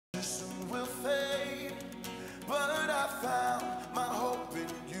will fade, but I found my hope in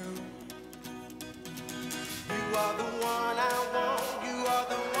you. You are the one I want, you are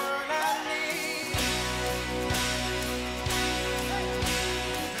the one I need.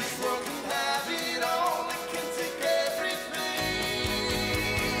 This world can have it all, it can take everything.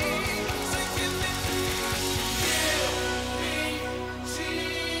 So give me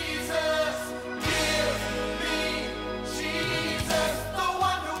Jesus, give me Jesus, the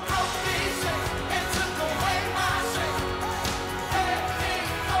one who broke me and took away my shame. Let me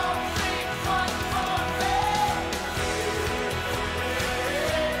go, big one for me.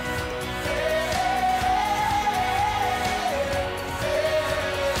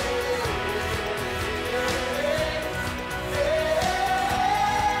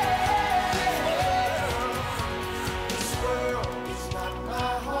 This world is not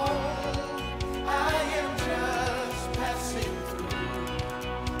my home. I am just passing through.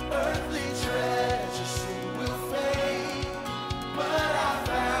 Earthly treasures soon will fade, but I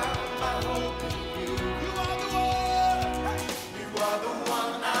found my hope in you. You are the one. You are the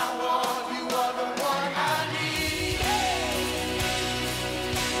one I want. You are the one I need.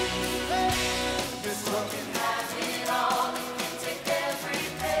 This world can have it all. It can take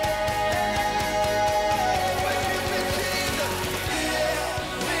everything. But give me Jesus. Give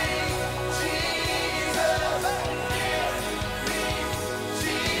me Jesus. Give me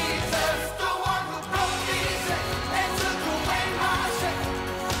Jesus, the one who broke me and took away my shame.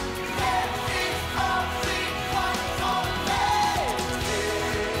 Let me all be one for me.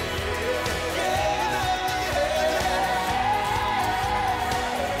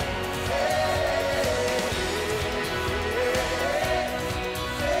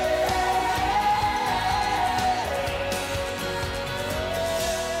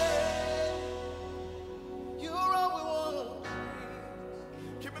 You're all we want.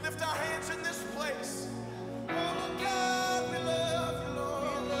 Can we lift our hands in this place? Oh God, we love you, Lord.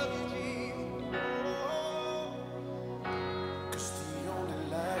 We love you, Jesus. Oh, 'cause the only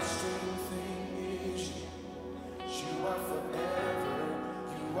lasting thing is you. You are forever.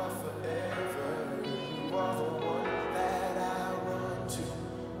 You are forever. You are the one that I run to.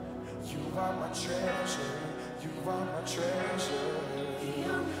 You are my treasure. You are my treasure.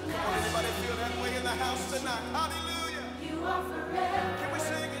 Anybody feel that way in the house tonight? Hallelujah. You are forever. Can we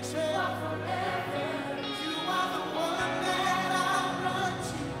sing it, You church? are forever. You are the one that I run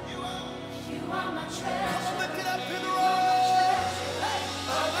to. You are. You are my Come treasure. on, lift it up in the room.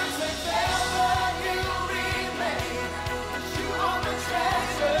 Others say never you remain. You are my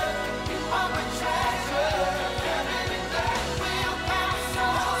treasure. You are my treasure. Heaven and earth will pass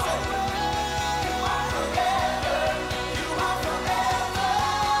away. You are forever. You are forever.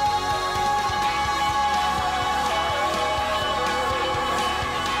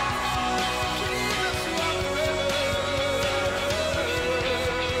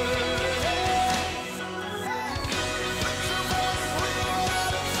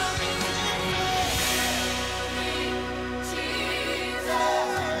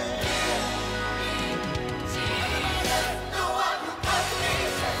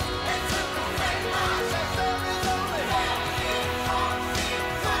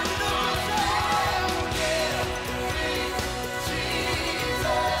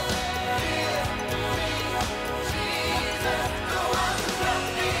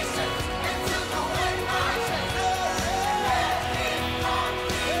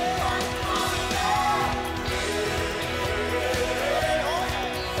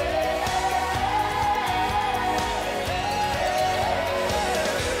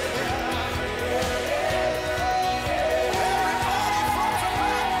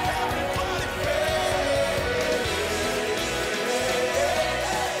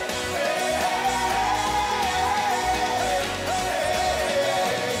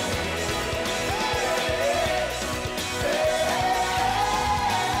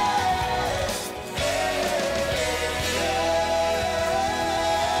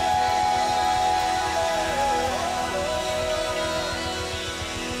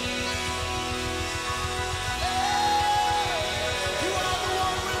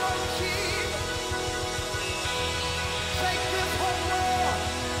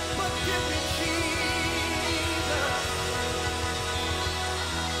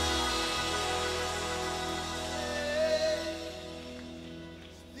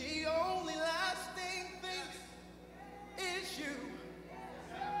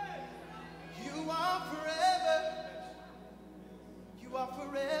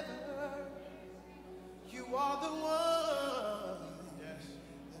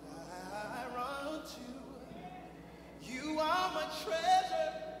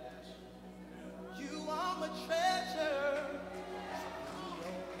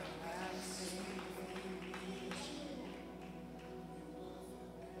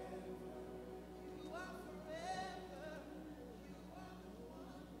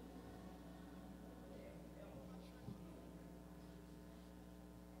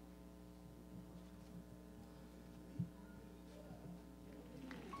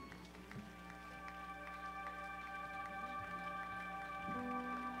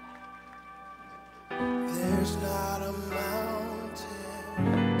 There's not a mountain too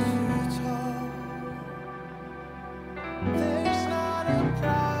tall. There's not a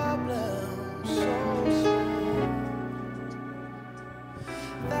problem so small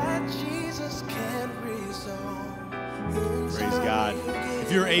that Jesus can't resolve. Praise God.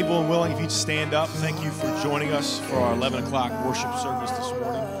 If you're able and willing, if you'd stand up, thank you for joining us for our 11 o'clock worship service this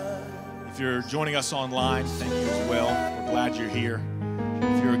morning. If you're joining us online, thank you as well. We're glad you're here.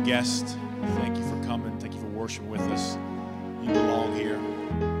 If you're a guest, thank you for coming. Thank you for worshiping with us. You belong here.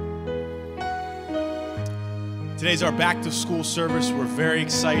 Today's our back to school service. We're very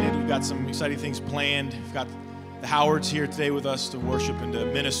excited. We've got some exciting things planned. We've got the Howards here today with us to worship and to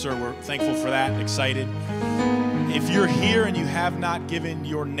minister. We're thankful for that, excited. If you're here and you have not given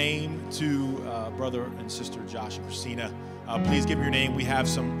your name to brother and sister Josh and Christina, please give your name. We have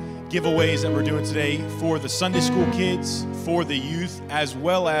some giveaways that we're doing today for the Sunday school kids, for the youth, as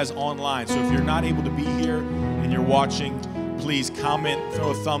well as online. So if you're not able to be here and you're watching, please comment,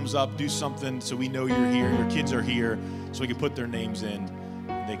 throw a thumbs up, do something so we know you're here, your kids are here, so we can put their names in.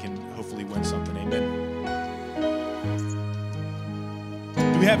 They can hopefully win something. Amen.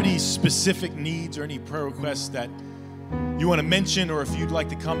 Do we have any specific needs or any prayer requests that you want to mention, or if you'd like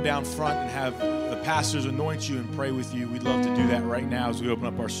to come down front and have the pastors anoint you and pray with you, we'd love to do that right now as we open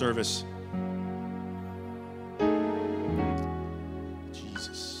up our service.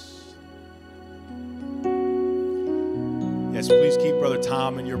 Jesus. Yes, please keep Brother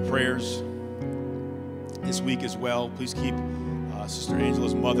Tom in your prayers this week as well. Please keep Sister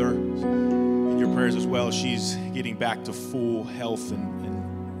Angela's mother in your prayers as well. She's getting back to full health and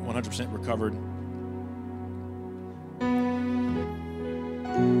 100% recovered.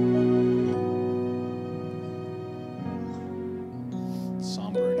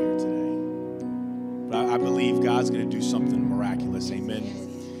 Somber in here today. But I believe God's going to do something miraculous. Amen.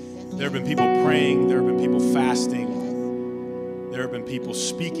 There have been people praying. There have been people fasting. There have been people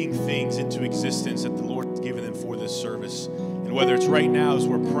speaking things into existence that the Lord has given them for this service. And whether it's right now as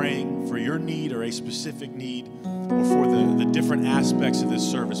we're praying for your need or a specific need or for the different aspects of this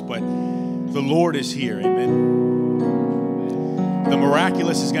service, but the Lord is here. Amen. The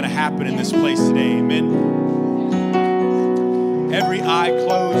miraculous is going to happen in this place today. Amen. Every eye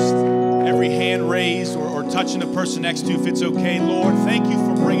closed, every hand raised, or touching the person next to you, if it's okay. Lord, thank you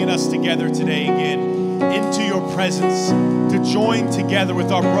for bringing us together today again into your presence to join together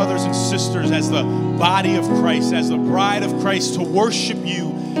with our brothers and sisters as the body of Christ, as the bride of Christ, to worship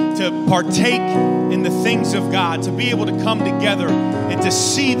you, to partake in the things of God, to be able to come together and to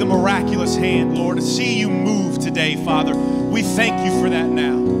see the miraculous hand, Lord, to see you move today, Father. We thank you for that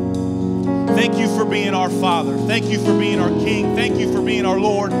now. Thank you for being our Father. Thank you for being our King. Thank you for being our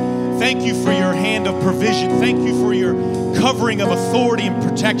Lord. Thank you for your hand of provision. Thank you for your covering of authority and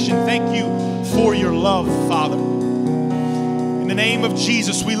protection. Thank you for your love, Father. In the name of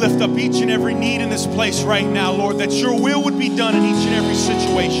Jesus, we lift up each and every need in this place right now, Lord, that your will would be done in each and every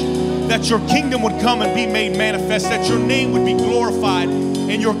situation, that your kingdom would come and be made manifest, that your name would be glorified,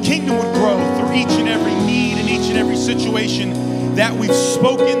 and your kingdom would grow through each and every need and each and every situation that we've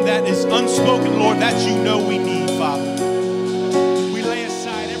spoken, that is unspoken, Lord, that you know we need, Father. We lay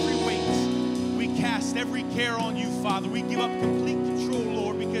aside every weight. We cast every care on you, Father. We give up complete control,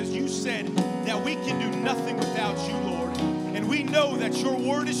 Lord, because you said that we can do nothing without you, Lord. And we know that your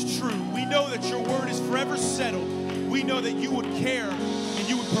word is true. We know that your word is forever settled. We know that you would care and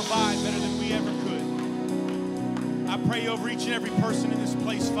you would provide better than we ever could. I pray over each and every person in this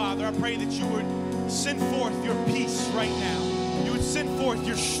place, Father. I pray that you would send forth your peace right now. You would send forth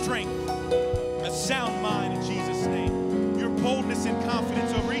your strength, a sound mind in Jesus' name, your boldness and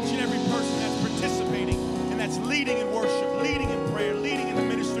confidence over each and every person that's participating and that's leading in worship, leading in prayer, leading in the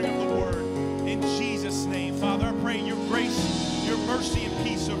ministry of the word. In Jesus' name, Father, I pray your grace, your mercy, and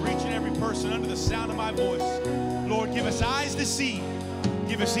peace over each and every person under the sound of my voice. Lord, give us eyes to see,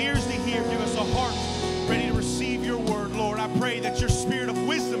 give us ears to hear, give us a heart ready to receive your word. Lord, I pray that your spirit of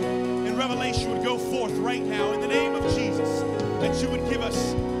wisdom and revelation would go forth right now in the name of Jesus, that you would give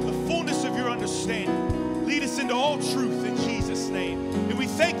us the fullness of your understanding. Lead us into all truth in Jesus' name. And we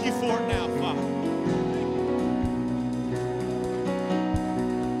thank you for it now, Father.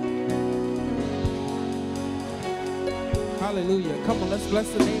 Hallelujah. Come on, let's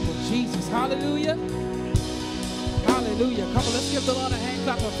bless the name of Jesus. Hallelujah. Hallelujah. Come on, let's give the Lord a hand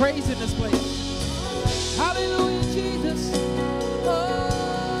clap of praise in this place. Hallelujah, Jesus. Oh.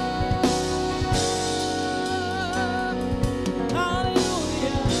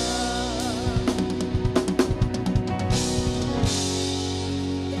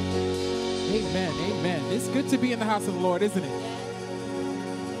 Amen. Amen. It's good to be in the house of the Lord, isn't it?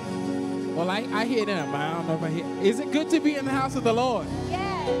 Well, I hear them. I don't know if I hear. Is it good to be in the house of the Lord?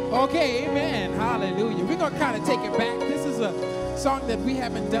 Yes. Okay, amen. Hallelujah. We're going to kind of take it back. This is a song that we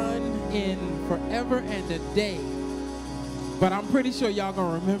haven't done in forever and a day. But I'm pretty sure y'all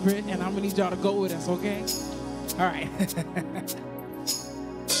going to remember it, and I'm going to need y'all to go with us, okay? All right.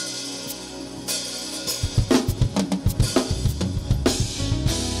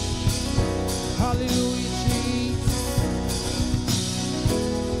 Hallelujah, Jesus.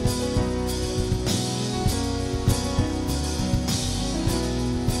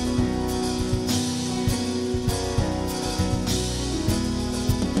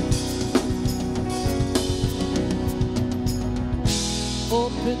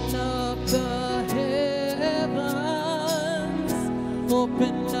 Open up the heavens.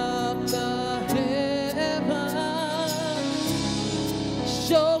 Open up the heavens.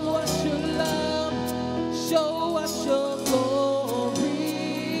 Show us your love. Show us your glory.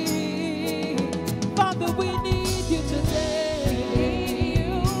 Father, we need you today.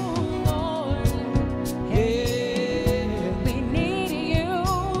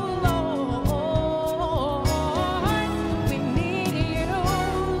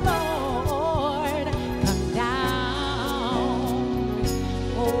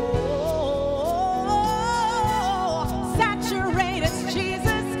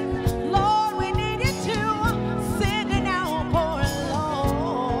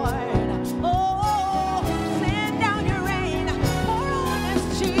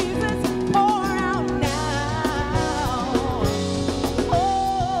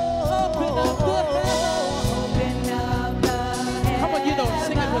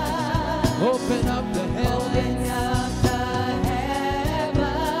 Open up the heavens. Open up the heavens.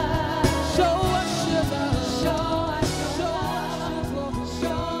 Show us your love.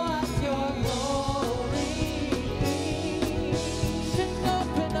 Show us your glory. Sing,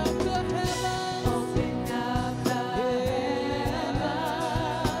 open up the heavens. Open up the heavens.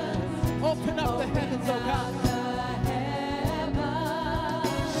 Open up the heavens, oh God.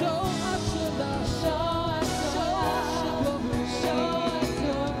 Show us your love. Show us your glory. Show us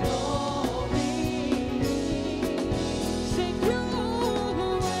your glory.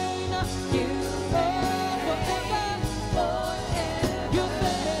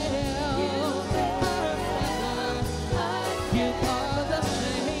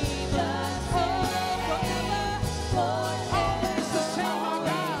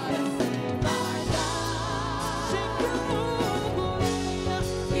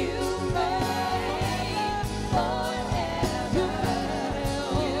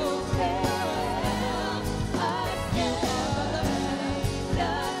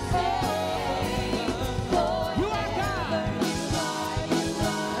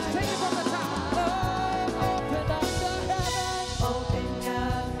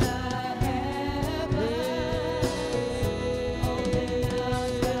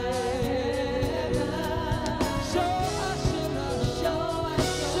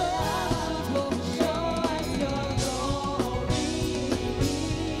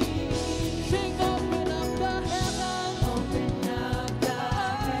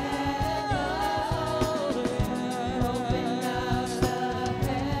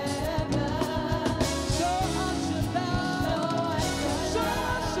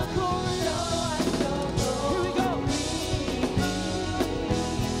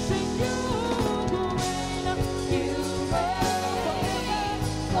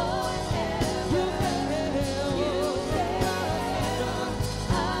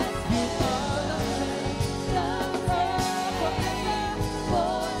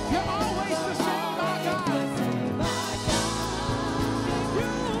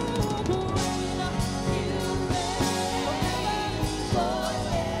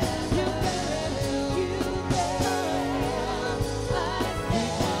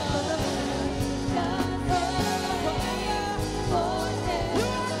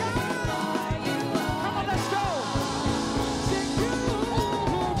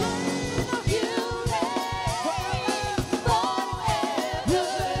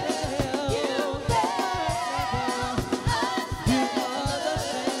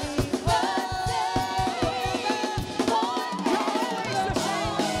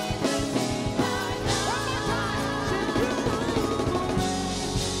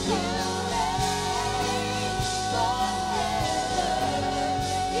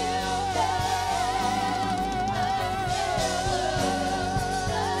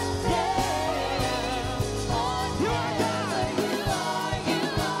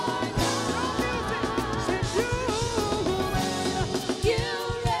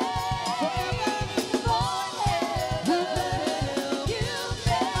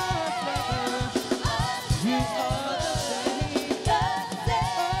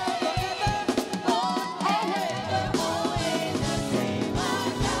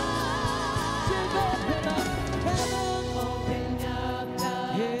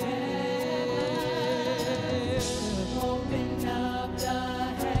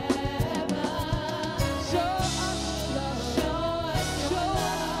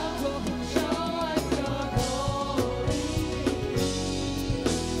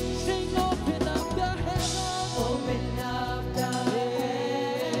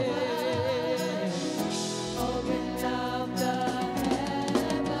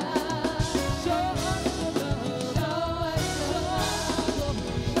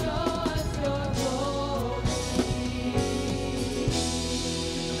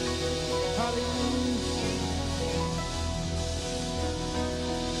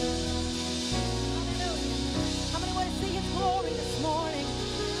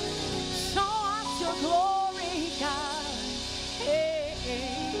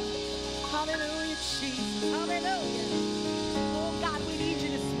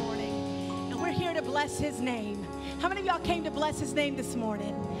 bless his name. How many of y'all came to bless his name this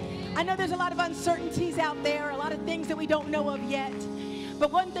morning? I know there's a lot of uncertainties out there, a lot of things that we don't know of yet.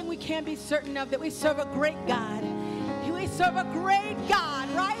 But one thing we can be certain of, that we serve a great God. We serve a great God,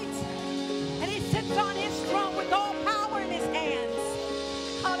 right? And he sits on his throne with all power in his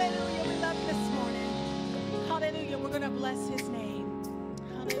hands. Hallelujah. We love you this morning. Hallelujah. We're going to bless his name.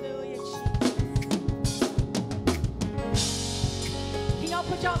 Hallelujah, Jesus. Can y'all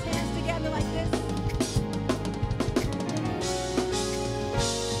put y'all's hands together like this?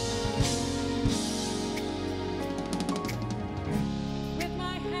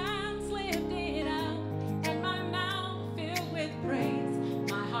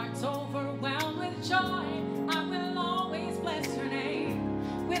 My heart's overwhelmed with joy. I will always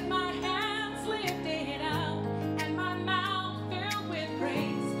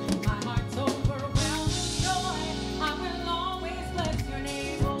bless your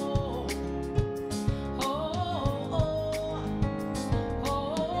name. Oh.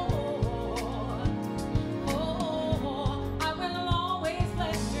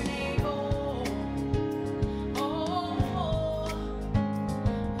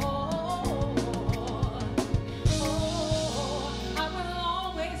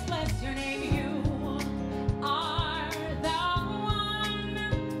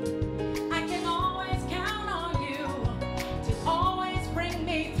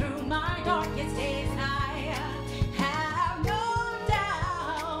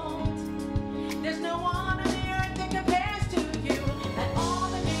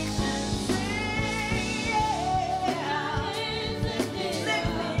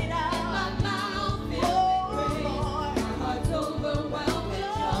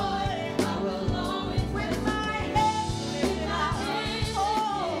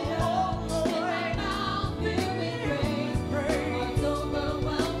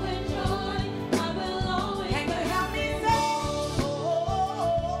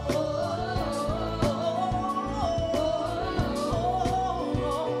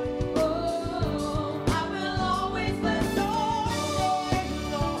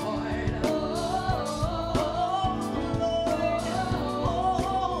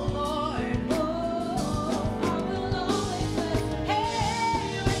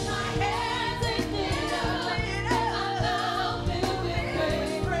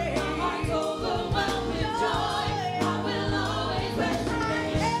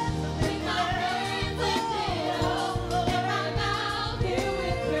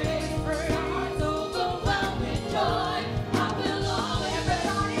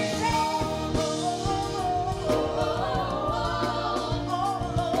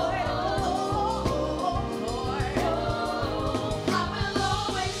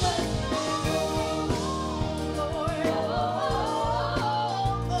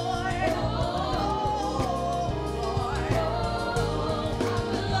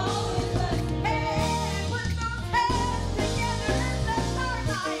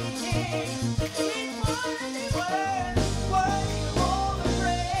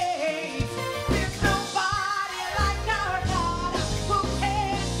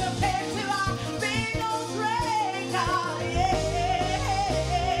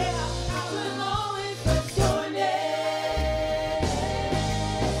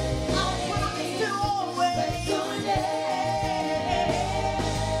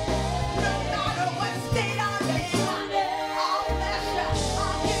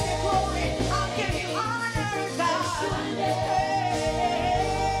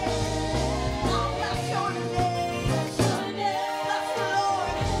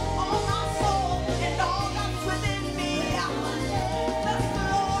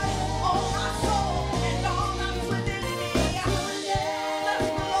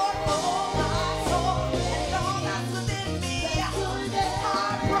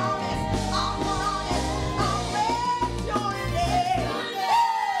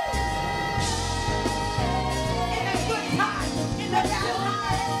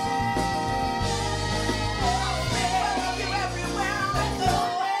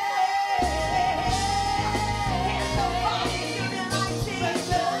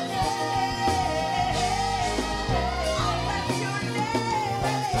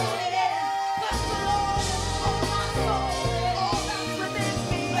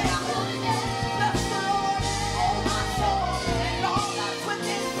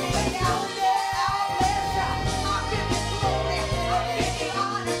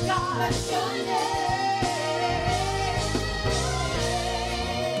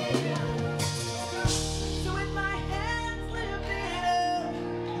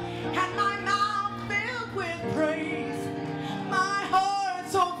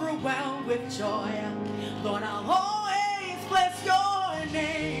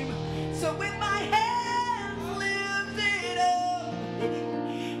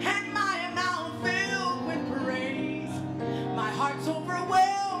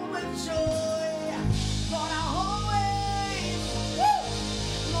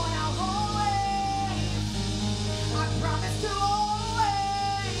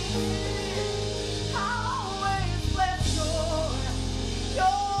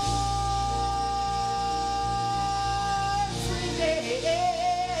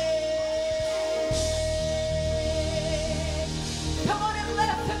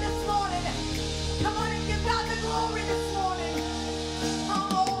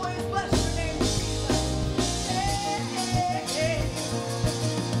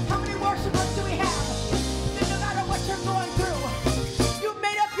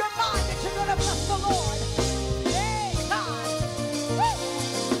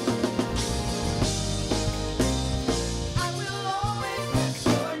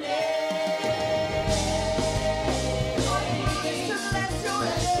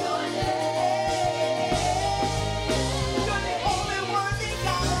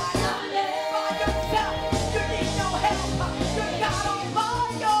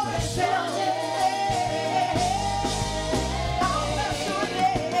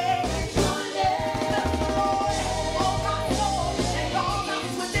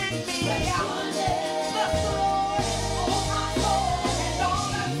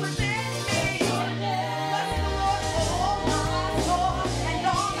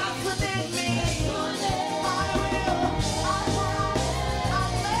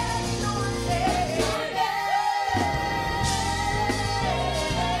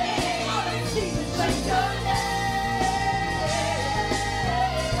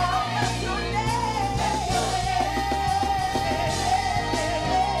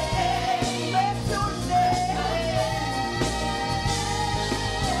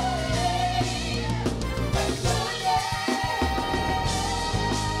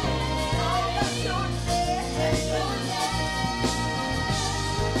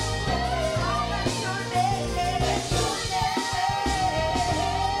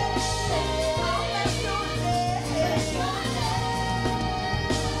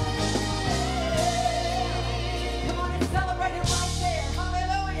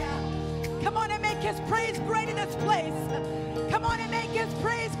 gets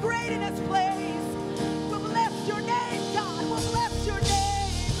praise great in this place. We'll bless your name, God. We'll bless your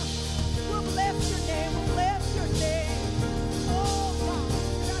name. We'll bless your name. We'll bless your name. Oh, God.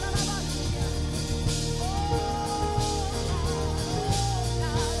 Oh, God. Oh,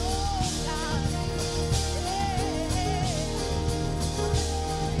 God.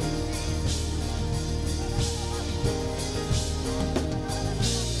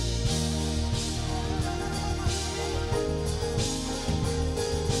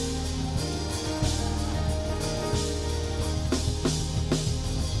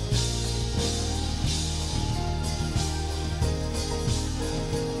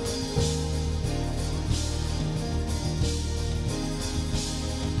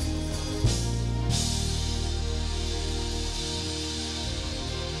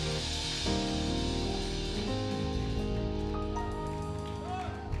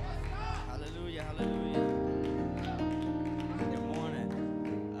 Hallelujah, hallelujah. Good morning.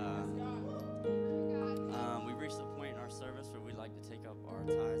 We've reached the point in our service where we'd like to take up our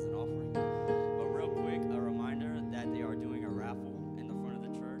tithes and offering. But real quick, a reminder that they are doing a raffle in the front of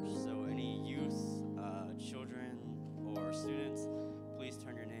the church. So any youth, children, or students, please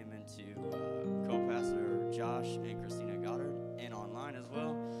turn your name into co-pastor Josh and Christina Goddard, and online as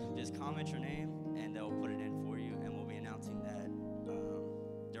well. Just comment your name and they'll put it in for you, and we'll be announcing that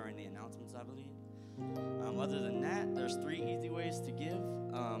during the announcements, I believe. Other than that, there's 3 easy ways to give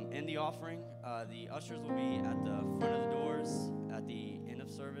in the offering. The ushers will be at the front of the doors at the end of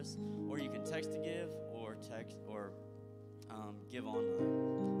service, or you can text to give, or text or give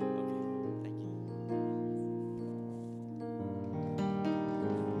online. Okay, thank you.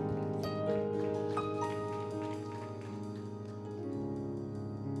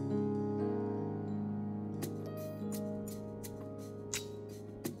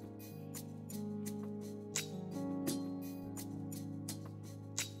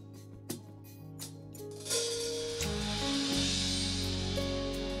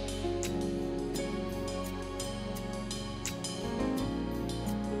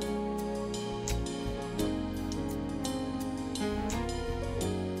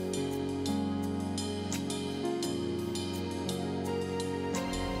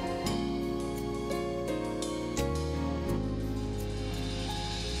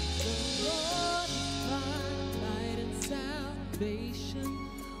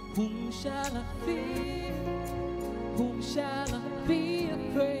 Whom shall I fear? Whom shall I be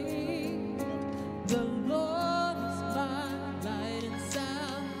afraid? The Lord is my light and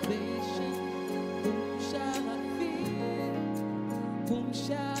salvation. Whom shall I fear? Whom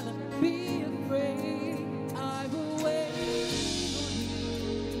shall I be afraid? I will wait on you.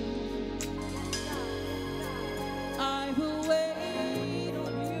 I will wait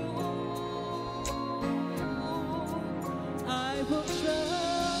on you. I will trust.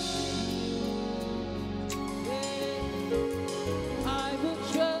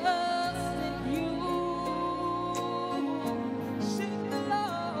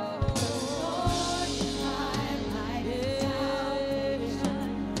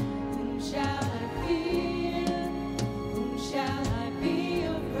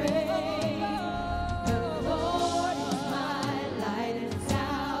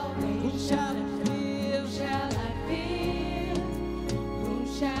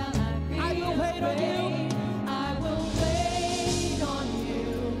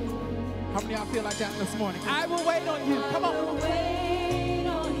 How many of y'all feel like that this morning? I will wait on you. Come on. I will wait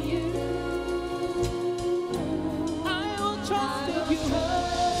on you. I will trust in you.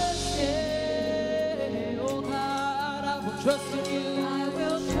 Oh God, I will trust in you. I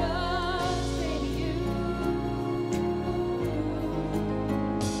will trust in you.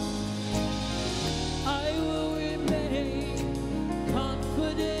 I will remain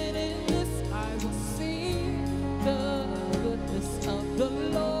confident in this. I will see the goodness of the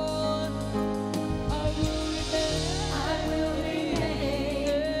Lord.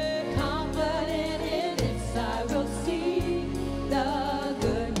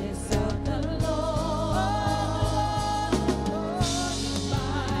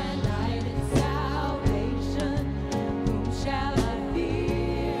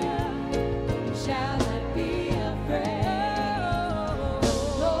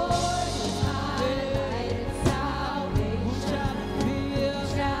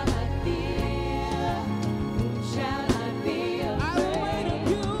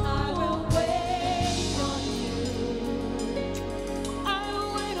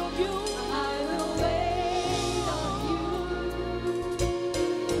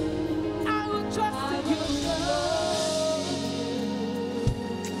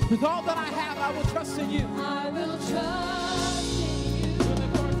 With all that I have, I will trust in you. I will trust in you.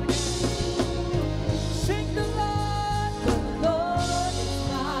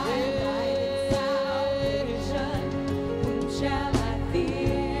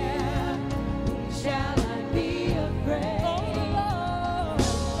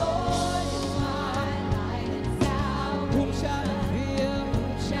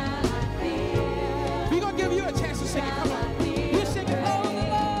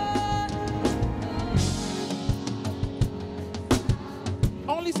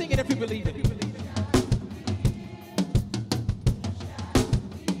 me sing it if you believe it.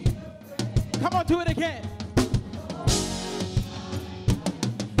 Come on, do it again.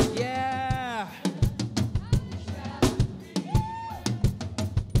 Yeah.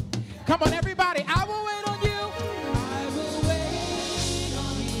 Come on, everybody. I will wait on you. I will wait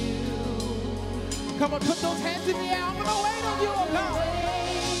on you. Come on, put those hands in the air. I'm going to wait on you, oh God.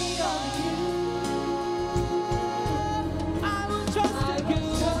 I will trust in you.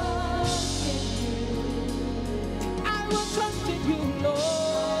 I will trust in you, Lord.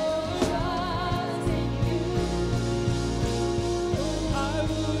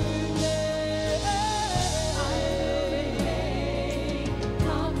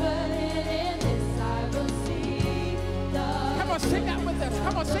 Sing that with us.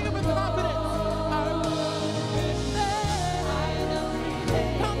 Come on, sing it with confidence. I will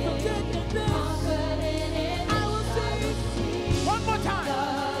confident in this. I will sing. One more time.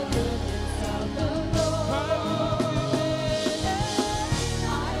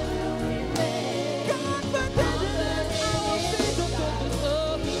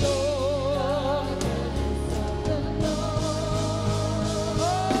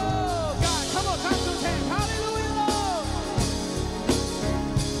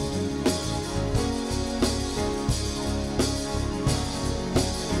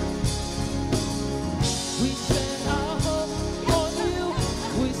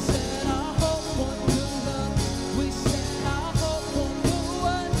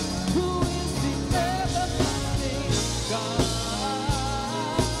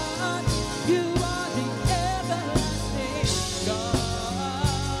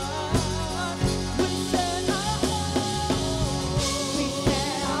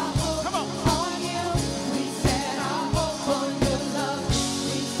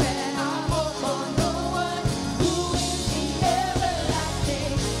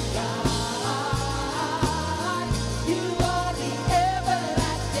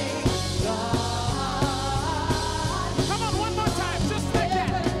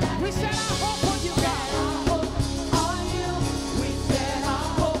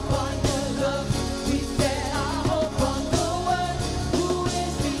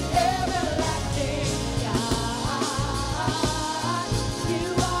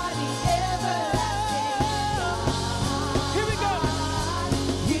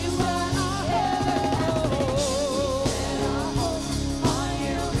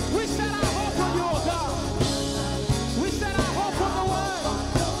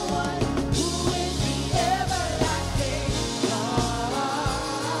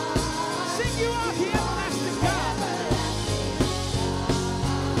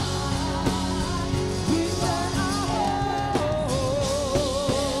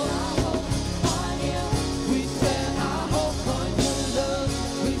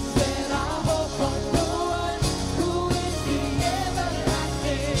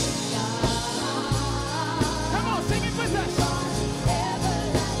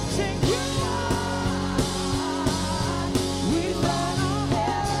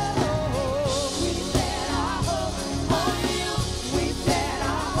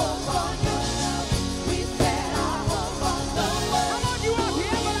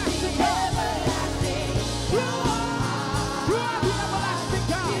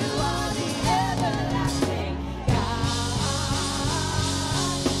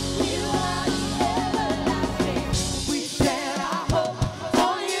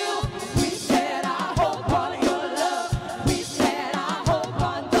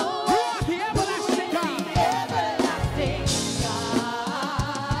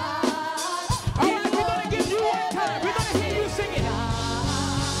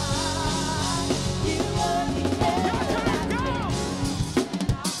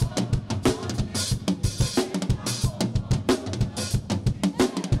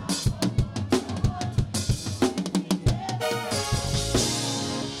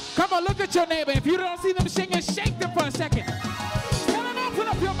 Look at your neighbor. If you don't see them singing, shake them for a second. Tell them, open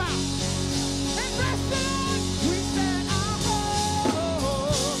up your mouth. And bless the Lord. We set our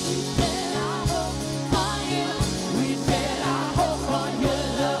hope. We set our hope on you. We set our hope on your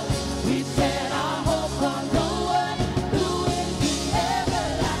love. We set our hope on the one who is the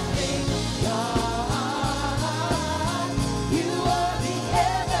everlasting God. You are the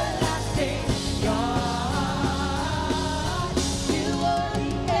everlasting God. You are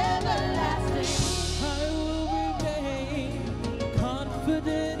the everlasting. I will remain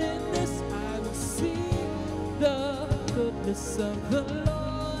confident in this. I will see the goodness of the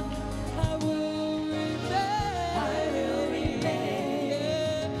Lord. I will remain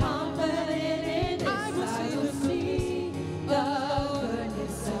confident in this. I will see the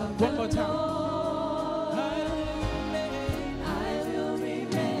goodness of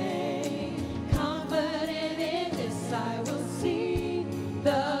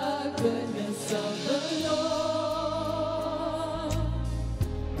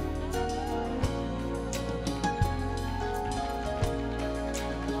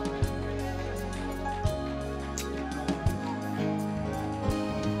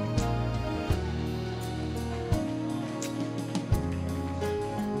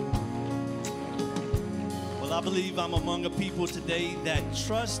Well, I believe I'm among a people today that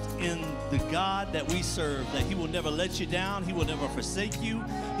trust in the God that we serve, that he will never let you down, he will never forsake you,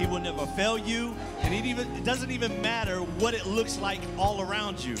 he will never fail you, and it doesn't even matter what it looks like all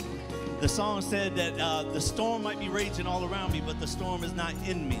around you. The song said that the storm might be raging all around me, but the storm is not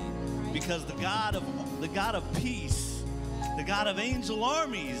in me, because the God of peace, the God of angel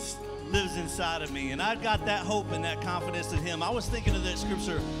armies lives inside of me, and I've got that hope and that confidence in him. I was thinking of that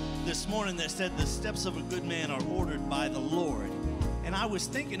scripture this morning that said the steps of a good man are ordered by the Lord. And I was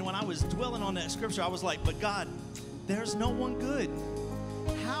thinking, when I was dwelling on that scripture, I was like, but God, there's no one good.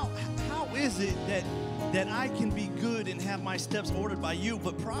 How is it that I can be good and have my steps ordered by you?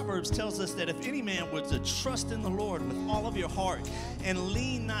 But Proverbs tells us that if any man were to trust in the Lord with all of your heart and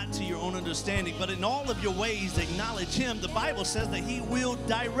lean not to your own understanding, but in all of your ways acknowledge him, the Bible says that he will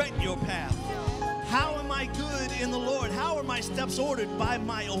direct your path. How am I good in the Lord? How are my steps ordered? By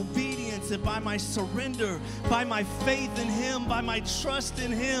my obedience and by my surrender, by my faith in him, by my trust in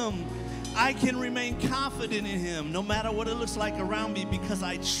him. I can remain confident in him no matter what it looks like around me because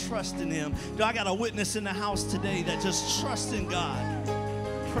I trust in him. I got a witness in the house today that just trusts in God.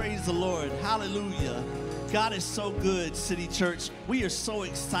 Praise the Lord. Hallelujah. God is so good, City Church. We are so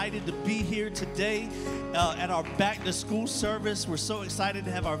excited to be here today at our back to school service. We're so excited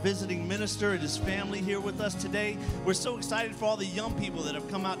to have our visiting minister and his family here with us today. We're so excited for all the young people that have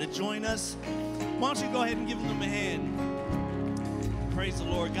come out to join us. Why don't you go ahead and give them a hand? Praise the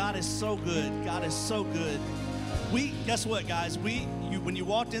Lord. God is so good. God is so good. Guess what, guys? When you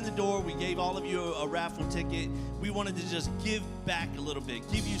walked in the door, we gave all of you a raffle ticket. We wanted to just give back a little bit,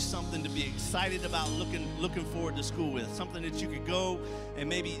 give you something to be excited about, looking forward to school with, something that you could go and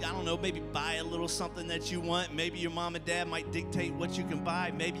maybe, I don't know, maybe buy a little something that you want. Maybe your mom and dad might dictate what you can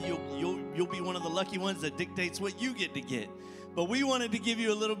buy. Maybe you'll be one of the lucky ones that dictates what you get to get. But we wanted to give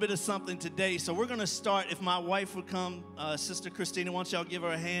you a little bit of something today. So we're going to start. If my wife would come, Sister Christina, why don't y'all give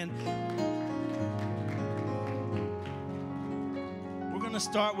her a hand? We're going to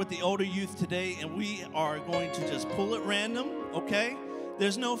start with the older youth today, and we are going to just pull it random, okay?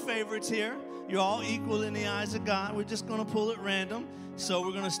 There's no favorites here. You're all equal in the eyes of God. We're just going to pull it random. So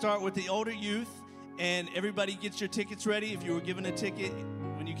we're going to start with the older youth, and everybody get your tickets ready. If you were given a ticket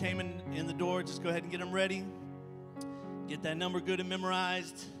when you came in the door, just go ahead and get them ready. Get that number good and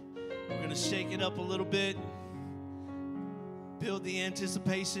memorized. We're going to shake it up a little bit. Build the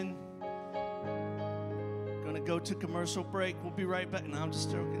anticipation. Going to go to commercial break. We'll be right back. No, I'm just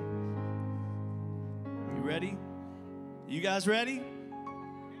joking. You ready? You guys ready?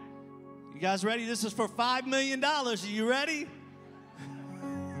 You guys ready? This is for $5 million. Are you ready?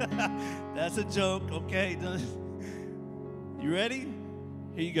 That's a joke, okay? You ready?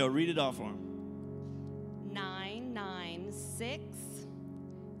 Here you go. Read it off for him. 996-557.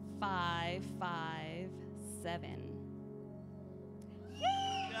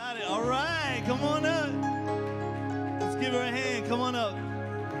 Got it. All right. Come on up. Let's give her a hand. Come on up.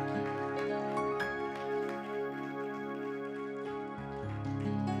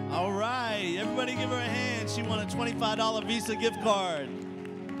 All right. Everybody give her a hand. She won a $25 Visa gift card.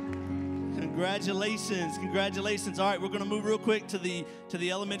 Congratulations. Congratulations. All right. We're going to move real quick to the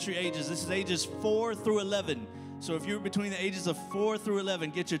elementary ages. This is ages 4 through 11. So if you're between the ages of 4 through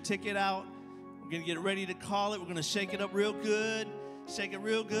 11, get your ticket out. We're going to get ready to call it. We're going to shake it up real good. Shake it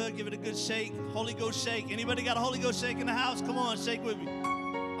real good. Give it a good shake. Holy Ghost shake. Anybody got a Holy Ghost shake in the house? Come on, shake with me.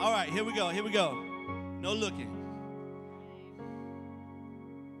 All right, here we go. Here we go. No looking.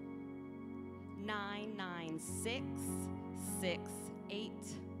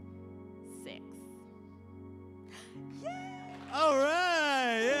 996-686. All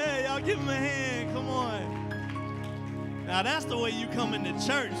right. Yeah, y'all give him a hand. Come on. Now, that's the way you come into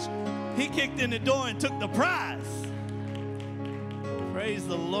church. He kicked in the door and took the prize. Praise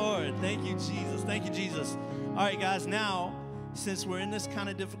the Lord. Thank you, Jesus. Thank you, Jesus. All right, guys, now, since we're in this kind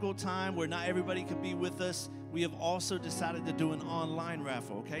of difficult time where not everybody could be with us, we have also decided to do an online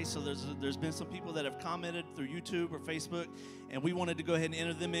raffle, okay? So there's been some people that have commented through YouTube or Facebook, and we wanted to go ahead and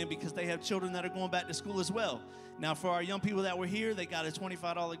enter them in because they have children that are going back to school as well. Now, for our young people that were here, they got a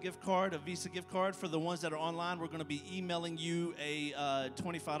 $25 gift card, a Visa gift card. For the ones that are online, we're going to be emailing you a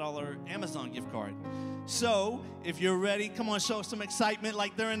 $25 Amazon gift card. So, if you're ready, come on, show some excitement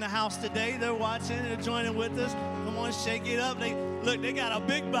like they're in the house today. They're watching, they're joining with us. Come on, shake it up. Look, they got a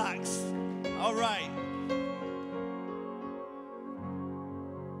big box. All right.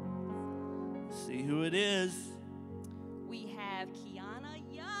 See who it is. We have Kiana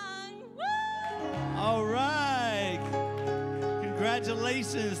Young. Woo! All right.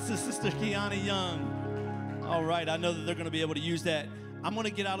 Congratulations to Sister Kiana Young. All right, I know that they're going to be able to use that I'm going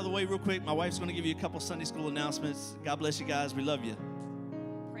to get out of the way real quick. My wife's going to give you a couple Sunday school announcements. God bless you guys. We love you.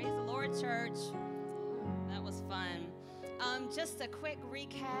 Praise the Lord, church. That was fun. Just a quick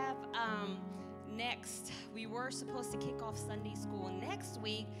recap. Next, we were supposed to kick off Sunday school next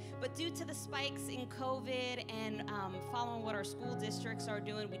week, but due to the spikes in COVID and following what our school districts are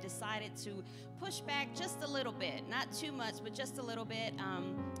doing, we decided to push back just a little bit. Not too much, but just a little bit.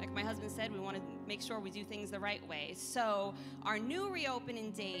 Like my husband said, we want to make sure we do things the right way. So our new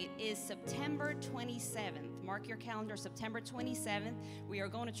reopening date is September 27th. Mark your calendar, September 27th. We are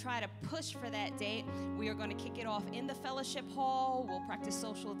going to try to push for that date. We are going to kick it off in the fellowship hall. We'll practice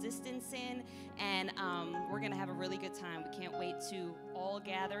social distancing, and we're going to have a really good time. We can't wait to all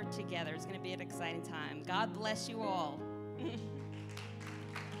gather together. It's going to be an exciting time. God bless you all.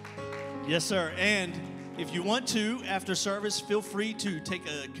 Yes, sir. And if you want to, after service, feel free to take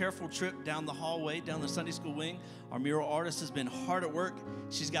a careful trip down the hallway, down the Sunday school wing. Our mural artist has been hard at work.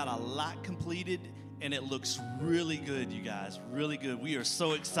 She's got a lot completed, and it looks really good, you guys, really good. We are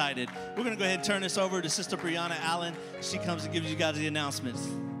so excited. We're going to go ahead and turn this over to Sister Brianna Allen. She comes and gives you guys the announcements.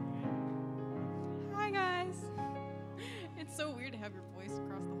 Hi, guys. It's so weird to have your voice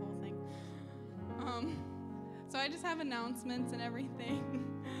across the whole thing. So I just have announcements and everything.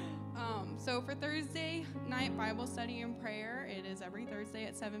 So for Thursday night Bible study and prayer, it is every Thursday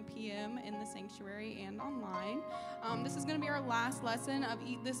at 7 p.m. in the sanctuary and online. This is going to be our last lesson of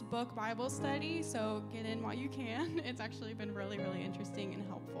Eat This Book Bible study, so get in while you can. It's actually been really, really interesting and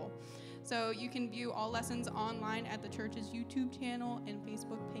helpful. So you can view all lessons online at the church's YouTube channel and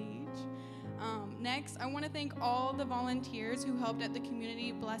Facebook page. Next, I want to thank all the volunteers who helped at the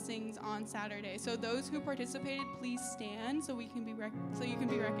community blessings on Saturday. So those who participated, please stand so you can be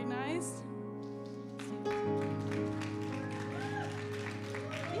recognized.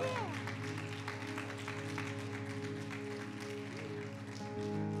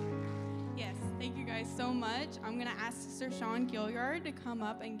 Yes, thank you guys so much. I'm going to ask Sister Sean Gilliard to come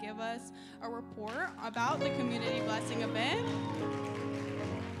up and give us a report about the community blessing event.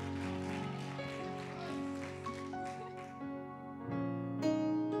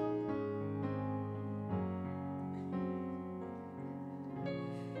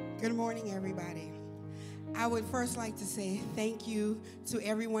 Good morning, everybody. I would first like to say thank you to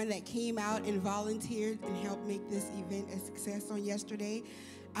everyone that came out and volunteered and helped make this event a success on yesterday.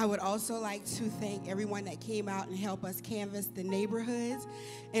 I would also like to thank everyone that came out and helped us canvass the neighborhoods,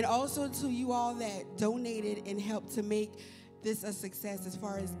 and also to you all that donated and helped to make this a success as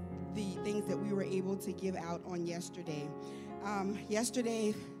far as the things that we were able to give out on yesterday.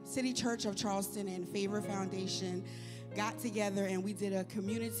 Yesterday, City Church of Charleston and Favor Foundation got together and we did a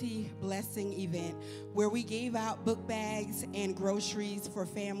community blessing event where we gave out book bags and groceries for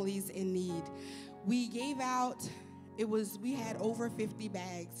families in need. We gave out, we had over 50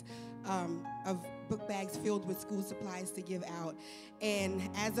 bags of book bags filled with school supplies to give out. And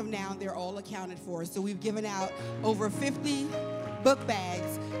as of now, they're all accounted for. So we've given out over 50 book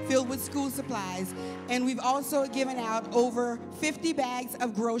bags filled with school supplies. And we've also given out over 50 bags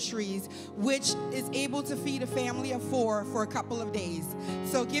of groceries, which is able to feed a family of 4 for a couple of days.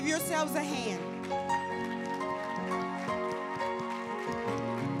 So give yourselves a hand.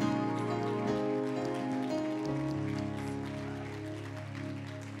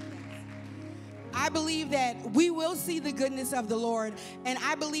 I believe that we will see the goodness of the Lord, and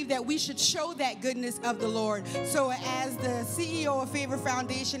I believe that we should show that goodness of the Lord. So as the CEO of Favor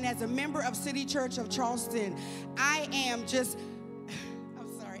Foundation, as a member of City Church of Charleston, I am so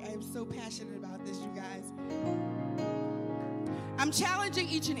passionate about this, you guys. I'm challenging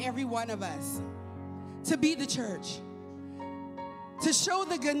each and every one of us to be the church, to show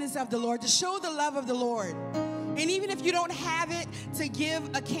the goodness of the Lord, to show the love of the Lord. And even if you don't have it, to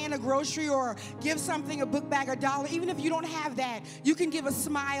give a can of grocery or give something, a book bag, $1, even if you don't have that, you can give a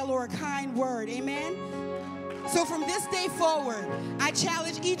smile or a kind word, amen? So from this day forward, I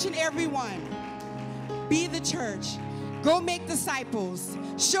challenge each and every one, be the church, go make disciples,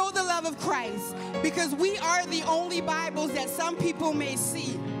 show the love of Christ, because we are the only Bibles that some people may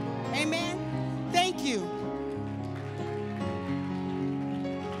see, amen? Thank you.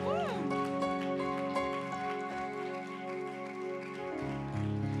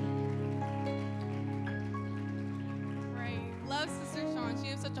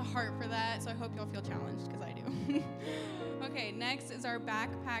 Such a heart for that, so I hope y'all feel challenged, because I do. Okay, next is our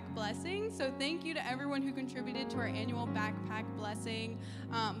backpack blessing. So thank you to everyone who contributed to our annual backpack blessing.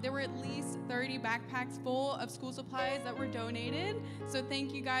 There were at least 30 backpacks full of school supplies that were donated. So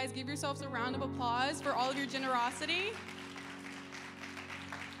thank you guys. Give yourselves a round of applause for all of your generosity.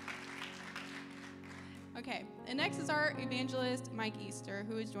 Okay, And next is our evangelist, Mike Easter,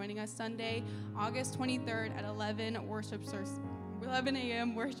 who is joining us Sunday, August 23rd at 11 a.m. worship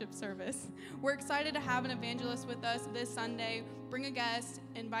service. We're excited to have an evangelist with us this Sunday. Bring a guest,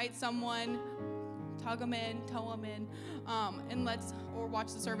 invite someone, tug them in, tow them in, or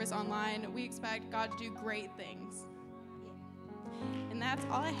watch the service online. We expect God to do great things. And that's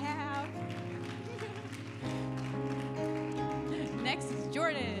all I have. Next is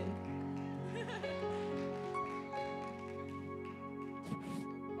Jordan.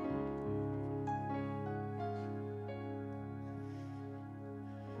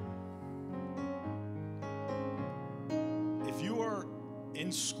 If you are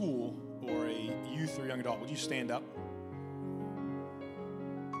in school or a youth or young adult, would you stand up?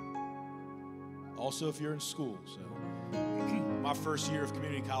 Also, if you're in school, so my first year of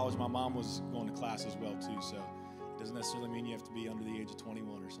community college, my mom was going to class as well too, so it doesn't necessarily mean you have to be under the age of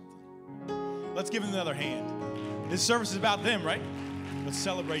 21 or something. Let's give them another hand. This service is about them, right? Let's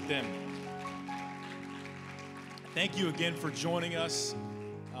celebrate them. Thank you again for joining us.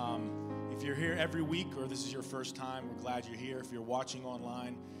 If you're here every week or this is your first time, we're glad you're here. If you're watching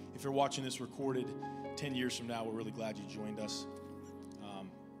online, if you're watching this recorded 10 years from now, we're really glad you joined us.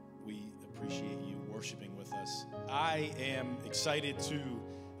 We appreciate you worshiping with us. I am excited to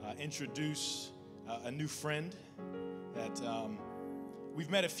introduce a new friend that we've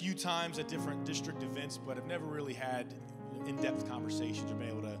met a few times at different district events, but have never really had in-depth conversations or been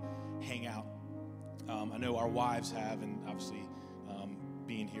able to hang out. I know our wives have, and obviously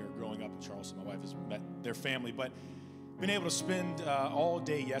being here, growing up in Charleston, my wife has met their family, but been able to spend all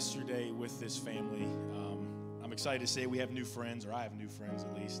day yesterday with this family. I'm excited to say we have new friends, or I have new friends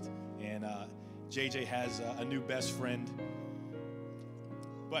at least, and JJ has a new best friend.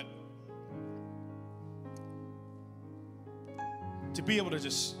 But to be able to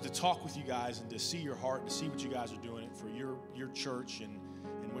just to talk with you guys and to see your heart, to see what you guys are doing for your church and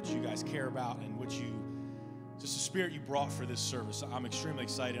what you guys care about and what you, just the spirit you brought for this service. I'm extremely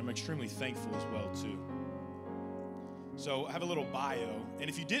excited. I'm extremely thankful as well too. So I have a little bio, and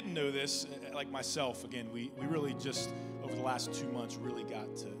if you didn't know this, like myself, again, we really just over the last 2 months really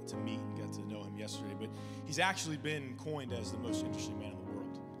got to meet and got to know him yesterday, but he's actually been coined as the most interesting man in the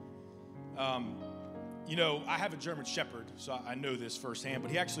world. You know, I have a German Shepherd, so I know this firsthand,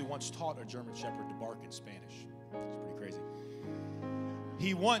 but he actually once taught a German Shepherd to bark in Spanish. It's pretty crazy.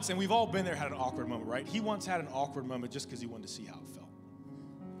 He once, and we've all been there, had an awkward moment, right? He once had an awkward moment just because he wanted to see how it felt.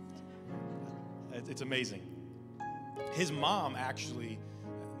 It's amazing. His mom actually,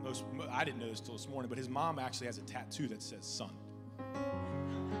 I didn't know this till this morning, but his mom actually has a tattoo that says son.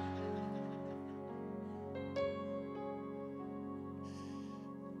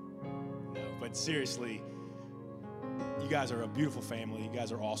 No, but seriously, you guys are a beautiful family. You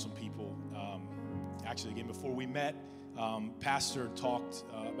guys are awesome people. Actually, again, before we met, Pastor talked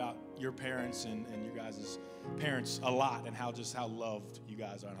about your parents and your guys' parents a lot and how loved you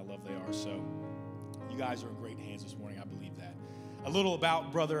guys are and how loved they are. So you guys are in great hands this morning. I believe that. A little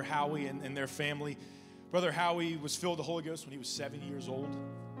about Brother Howie and their family. Brother Howie was filled with the Holy Ghost when he was 7 years old.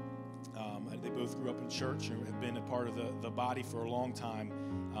 They both grew up in church and have been a part of the body for a long time.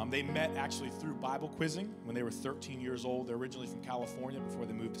 They met actually through Bible quizzing when they were 13 years old. They're originally from California before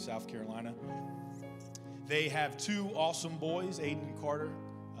they moved to South Carolina. They have two awesome boys, Aiden and Carter.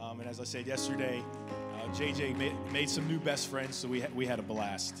 And as I said yesterday, JJ made some new best friends, so we had a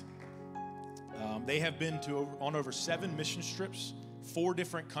blast. They have been on over 7 mission trips, 4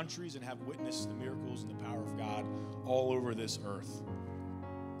 different countries, and have witnessed the miracles and the power of God all over this earth.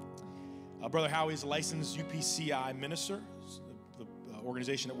 Brother Howie is a licensed UPCI minister, the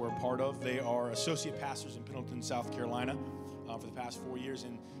organization that we're a part of. They are associate pastors in Pendleton, South Carolina for the past 4 years.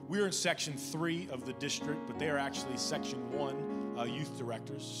 And we're in Section 3 of the district, but they are actually Section 1 youth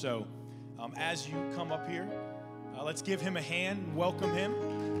directors. So as you come up here, let's give him a hand and welcome him.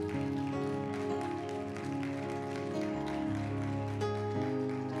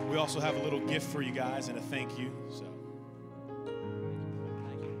 We also have a little gift for you guys and a thank you. So,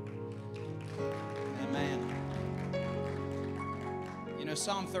 amen. You know,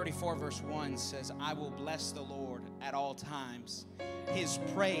 Psalm 34 verse 1 says, "I will bless the Lord at all times. His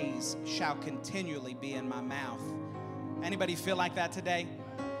praise shall continually be in my mouth." Anybody feel like that today?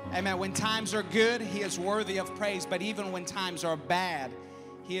 Amen. When times are good, he is worthy of praise. But even when times are bad,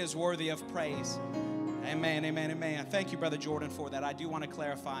 he is worthy of praise. Amen, amen, amen. Thank you, Brother Jordan, for that. I do want to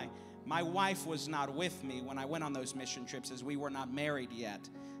clarify, my wife was not with me when I went on those mission trips, as we were not married yet.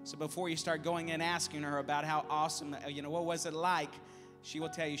 So before you start going in asking her about how awesome, what was it like, she will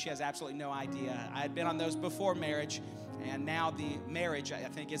tell you she has absolutely no idea. I had been on those before marriage, and now the marriage, I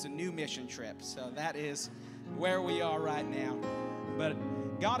think, is a new mission trip. So that is where we are right now. But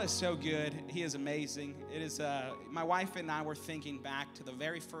God is so good. He is amazing. It is. My wife and I were thinking back to the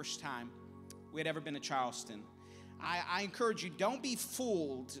very first time we had ever been to Charleston. I encourage you, don't be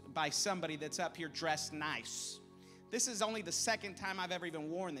fooled by somebody that's up here dressed nice. This is only the second time I've ever even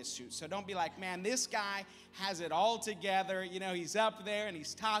worn this suit. So don't be like, man, this guy has it all together. You know, he's up there and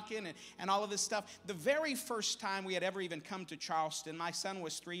he's talking and all of this stuff. The very first time we had ever even come to Charleston, my son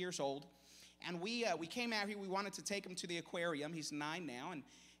was 3 years old. And we came out here. We wanted to take him to the aquarium. He's 9 now.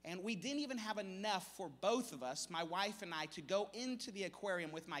 And we didn't even have enough for both of us, my wife and I, to go into the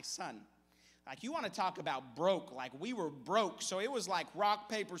aquarium with my son. Like, you want to talk about broke. Like, we were broke. So it was like rock,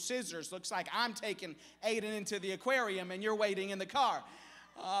 paper, scissors. Looks like I'm taking Aiden into the aquarium and you're waiting in the car.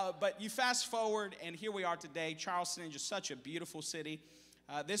 But you fast forward, and here we are today. Charleston is just such a beautiful city.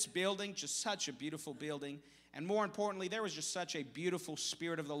 This building, just such a beautiful building. And more importantly, there was just such a beautiful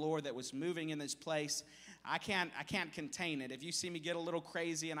Spirit of the Lord that was moving in this place. I can't contain it. If you see me get a little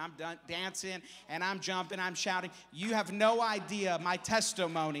crazy and I'm dancing and I'm jumping, I'm shouting, you have no idea my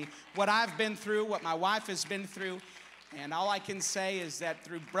testimony, what I've been through, what my wife has been through. And all I can say is that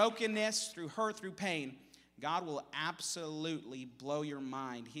through brokenness, through hurt, through pain, God will absolutely blow your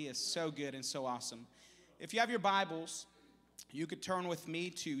mind. He is so good and so awesome. If you have your Bibles, you could turn with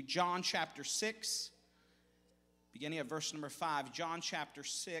me to John chapter 6, beginning at verse number 5. John chapter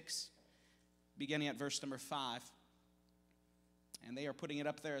 6. Beginning at verse number 5. And they are putting it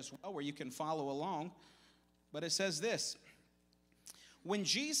up there as well where you can follow along. But it says this: When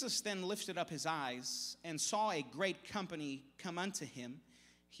Jesus then lifted up his eyes and saw a great company come unto him,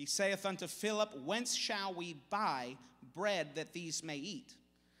 he saith unto Philip, Whence shall we buy bread that these may eat?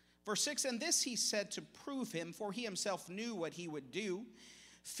 Verse 6, and this he said to prove him, for he himself knew what he would do.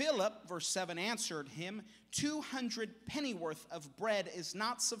 Philip, verse 7, answered him, 200 pennyworth of bread is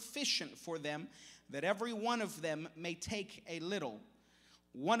not sufficient for them, that every one of them may take a little.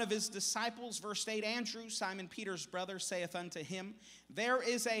 One of his disciples, verse 8, Andrew, Simon Peter's brother, saith unto him, There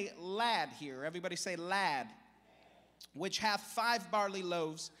is a lad here, everybody say lad, which hath 5 barley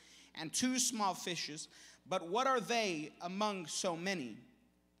loaves and 2 small fishes, but what are they among so many?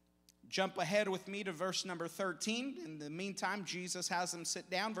 Jump ahead with me to verse number 13. In the meantime, Jesus has them sit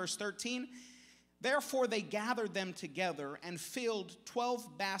down. Verse 13, Therefore they gathered them together and filled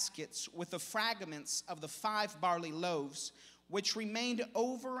 12 baskets with the fragments of the 5 barley loaves, which remained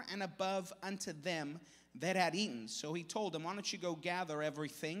over and above unto them that had eaten. So he told them, why don't you go gather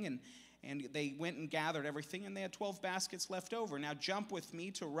everything? And they went and gathered everything, and they had 12 baskets left over. Now jump with me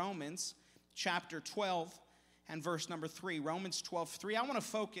to Romans chapter 12 and verse number 3. Romans 12:3. I want to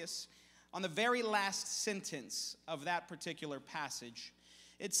focus on the very last sentence of that particular passage.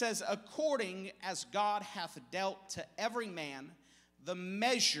 It says, according as God hath dealt to every man the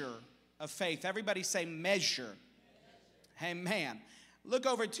measure of faith. Everybody say measure. Amen. Look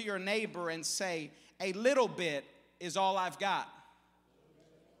over to your neighbor and say, a little bit is all I've got.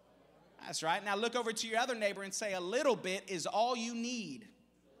 That's right. Now look over to your other neighbor and say, a little bit is all you need.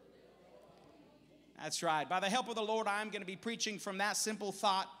 That's right. By the help of the Lord, I'm going to be preaching from that simple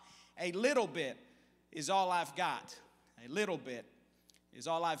thought. A little bit is all I've got. A little bit is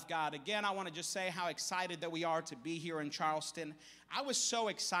all I've got. Again, I want to just say how excited that we are to be here in Charleston. I was so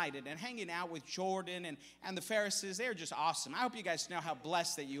excited, and hanging out with Jordan and the Ferrises, they're just awesome. I hope you guys know how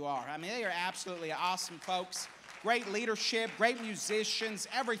blessed that you are. I mean, they are absolutely awesome folks. Great leadership, great musicians,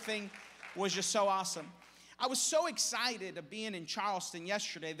 everything was just so awesome. I was so excited of being in Charleston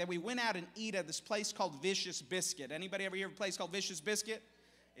yesterday that we went out and eat at this place called Vicious Biscuit. Anybody ever hear of a place called Vicious Biscuit?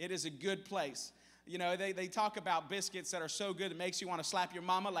 It is a good place. You know, they talk about biscuits that are so good it makes you want to slap your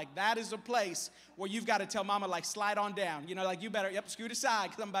mama. Like, that is a place where you've got to tell mama, like, slide on down. You know, like, you better, scoot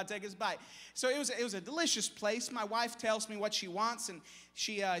aside because I'm about to take his bite. So it was a delicious place. My wife tells me what she wants, and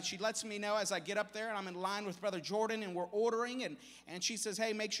she lets me know as I get up there, and I'm in line with Brother Jordan, and we're ordering, and she says,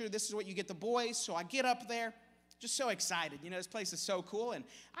 hey, make sure this is what you get the boys. So I get up there. Just so excited. You know, this place is so cool. And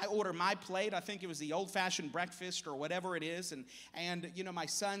I order my plate. I think it was the old-fashioned breakfast or whatever it is. And you know, my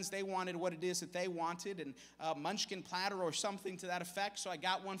sons, they wanted what it is that they wanted. And munchkin platter or something to that effect. So I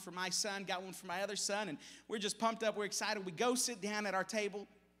got one for my son, got one for my other son. And we're just pumped up. We're excited. We go sit down at our table.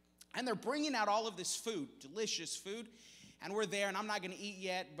 And they're bringing out all of this food, delicious food. And we're there, and I'm not going to eat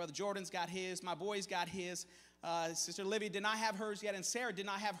yet. Brother Jordan's got his. My boy's got his. Sister Olivia did not have hers yet. And Sarah did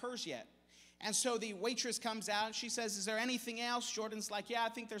not have hers yet. And so the waitress comes out and she says, is there anything else? Jordan's like, yeah, I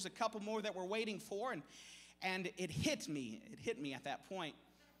think there's a couple more that we're waiting for. And it hit me. It hit me at that point.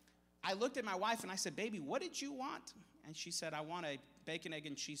 I looked at my wife and I said, baby, what did you want? And she said, I want a bacon, egg,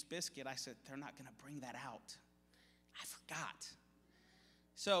 and cheese biscuit. I said, they're not going to bring that out. I forgot.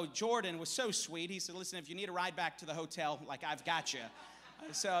 So Jordan was so sweet. He said, listen, if you need a ride back to the hotel, like, I've got you.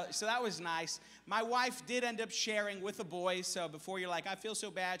 So that was nice. My wife did end up sharing with the boys. So before you're like, I feel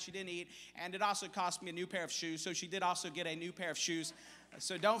so bad, she didn't eat. And it also cost me a new pair of shoes. So she did also get a new pair of shoes.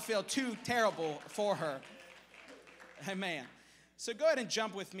 So don't feel too terrible for her. Amen. So go ahead and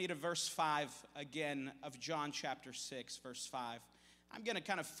jump with me to verse 5 again of John chapter 6, verse 5. I'm going to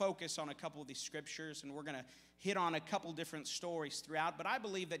kind of focus on a couple of these scriptures, and we're going to hit on a couple different stories throughout. But I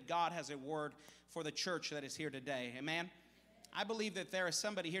believe that God has a word for the church that is here today. Amen. I believe that there is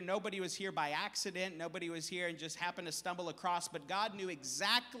somebody here. Nobody was here by accident. Nobody was here and just happened to stumble across. But God knew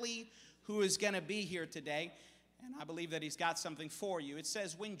exactly who is going to be here today. And I believe that he's got something for you. It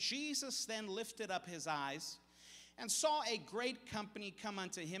says, when Jesus then lifted up his eyes and saw a great company come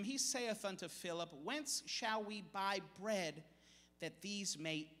unto him, he saith unto Philip, whence shall we buy bread that these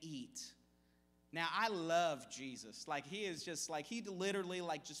may eat? Now, I love Jesus. Like, he is just like, he literally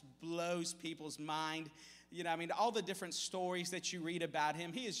like just blows people's mind. You know, I mean, all the different stories that you read about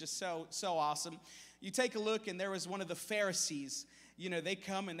him, he is just so awesome. You take a look, and there was one of the Pharisees. You know, they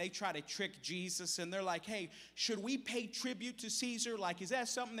come and they try to trick Jesus, and they're like, hey, should we pay tribute to Caesar? Like, is that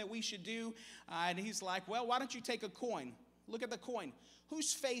something that we should do? And he's like, well, why don't you take a coin? Look at the coin.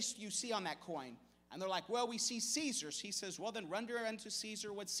 Whose face do you see on that coin? And they're like, well, we see Caesar's. He says, well, then render unto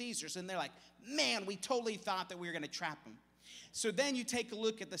Caesar what's Caesar's. And they're like, man, we totally thought that we were going to trap him. So then you take a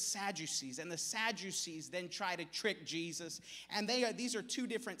look at the Sadducees, and the Sadducees then try to trick Jesus. And these are two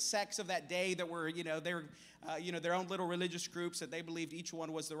different sects of that day that were, they're their own little religious groups that they believed each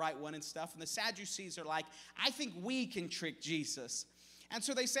one was the right one and stuff. And the Sadducees are like, I think we can trick Jesus. And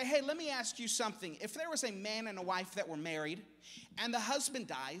so they say, hey, let me ask you something. If there was a man and a wife that were married, and the husband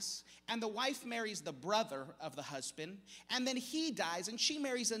dies, and the wife marries the brother of the husband, and then he dies, and she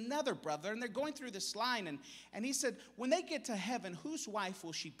marries another brother, and they're going through this line, and he said, when they get to heaven, whose wife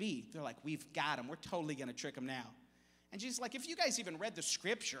will she be? They're like, we've got him. We're totally going to trick him now. And Jesus, like, if you guys even read the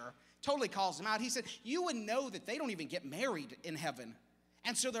scripture, totally calls them out. He said, you would know that they don't even get married in heaven.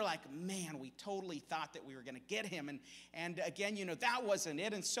 And so they're like, man, we totally thought that we were going to get him. And again, that wasn't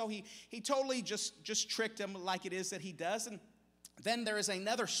it. And so he totally just tricked him like it is that he does. And then there is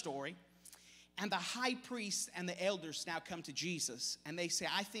another story. And the high priest and the elders now come to Jesus. And they say,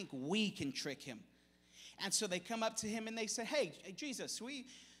 I think we can trick him. And so they come up to him and they say, hey, Jesus, we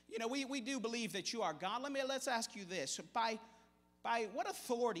do believe that you are God. Let's ask you this. By what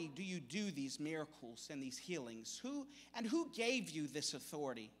authority do you do these miracles and these healings? Who gave you this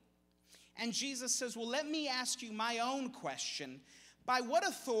authority? And Jesus says, well, let me ask you my own question. By what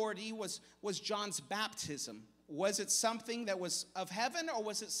authority was John's baptism? Was it something that was of heaven, or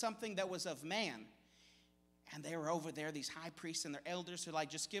was it something that was of man? And they were over there, these high priests and their elders are like,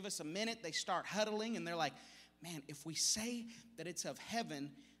 just give us a minute. They start huddling, and they're like, man, if we say that it's of heaven,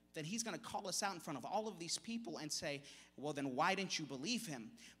 then he's going to call us out in front of all of these people and say, well, then why didn't you believe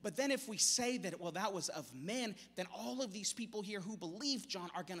him? But then if we say that, well, that was of men, then all of these people here who believe John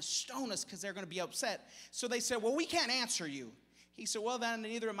are going to stone us because they're going to be upset. So they said, well, we can't answer you. He said, well, then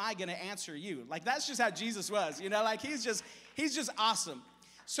neither am I going to answer you. Like, that's just how Jesus was, like he's just awesome.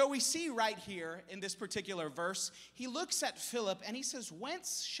 So we see right here in this particular verse, he looks at Philip and he says,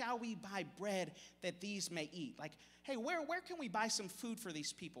 whence shall we buy bread that these may eat? Like, hey, where can we buy some food for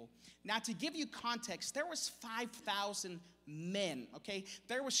these people? Now, to give you context, there was 5,000 men, okay?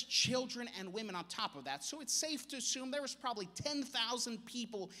 There was children and women on top of that. So it's safe to assume there was probably 10,000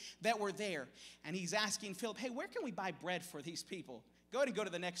 people that were there. And he's asking Philip, hey, where can we buy bread for these people? Go ahead and go to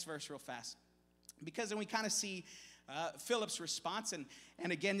the next verse real fast. Because then we kind of see Philip's response.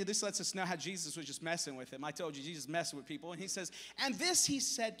 And again, this lets us know how Jesus was just messing with him. I told you, Jesus messing with people. And he says, and this he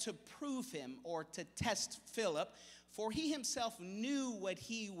said to prove him, or to test Philip, for he himself knew what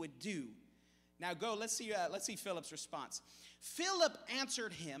he would do. Now let's see Philip's response. Philip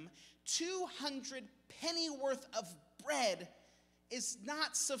answered him, 200 pennyworth of bread is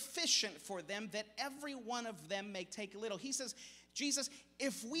not sufficient for them, that every one of them may take a little. He says, Jesus,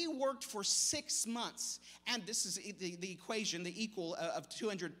 if we worked for 6 months, and this is the equation, the equal of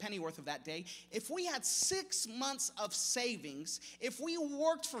 200 pennyworth of that day, if we had 6 months of savings, if we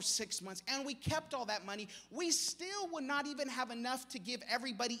worked for 6 months and we kept all that money, we still would not even have enough to give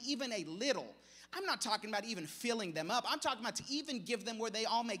everybody even a little. I'm not talking about even filling them up. I'm talking about to even give them where they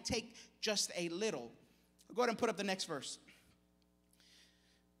all may take just a little. Go ahead and put up the next verse.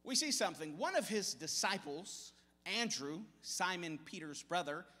 We see something. One of his disciples, Andrew, Simon Peter's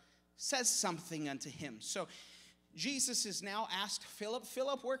brother, says something unto him. So Jesus is now asked Philip,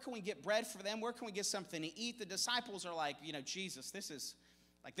 where can we get bread for them? Where can we get something to eat? The disciples are like, Jesus, this is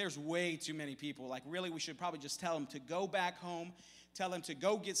like, there's way too many people. Like, really, we should probably just tell them to go back home, tell them to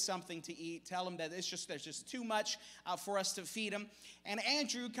go get something to eat, tell them that there's just too much for us to feed them. And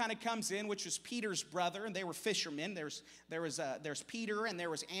Andrew kind of comes in, which was Peter's brother, and they were fishermen. There's Peter and there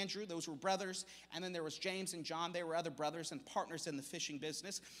was Andrew. Those were brothers. And then there was James and John. They were other brothers and partners in the fishing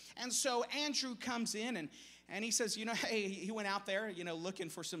business. And so Andrew comes in and he says, hey, he went out there, looking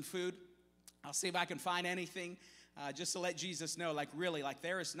for some food. I'll see if I can find anything. Just to let Jesus know, really,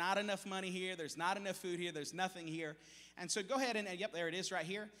 there is not enough money here. There's not enough food here. There's nothing here. And so go ahead and yep, there it is right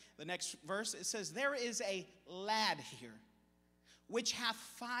here. The next verse, it says, there is a lad here, which hath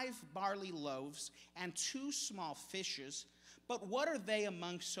 5 barley loaves and 2 small fishes. But what are they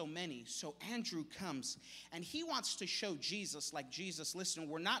among so many? So Andrew comes, and he wants to show Jesus, Jesus, listen,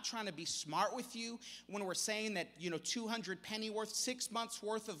 we're not trying to be smart with you when we're saying that, 200 pennyworth, 6 months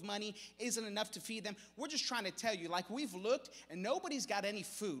worth of money isn't enough to feed them. We're just trying to tell you, we've looked, and nobody's got any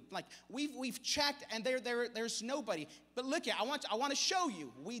food. We've checked, and there's nobody. But look, I want to show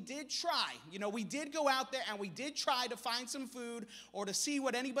you. We did try. We did go out there, and we did try to find some food or to see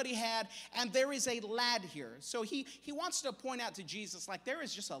what anybody had, and there is a lad here. So he wants to point out to Jesus, there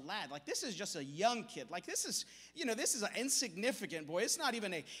is just a lad. This is just a young kid. This is an insignificant boy. It's not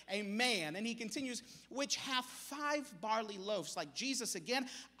even a man. And he continues, which have 5 barley loaves. Jesus, again,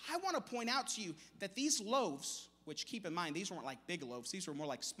 I want to point out to you that these loaves, which keep in mind, these weren't big loaves. These were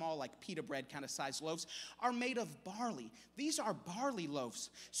more small, pita bread kind of size loaves, are made of barley. These are barley loaves.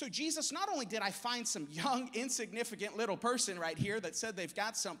 So Jesus, not only did I find some young, insignificant little person right here that said they've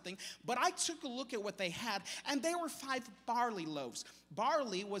got something, but I took a look at what they had, and they were 5 barley loaves.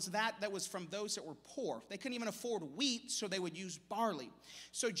 Barley was that was from those that were poor. They couldn't even afford wheat, so they would use barley.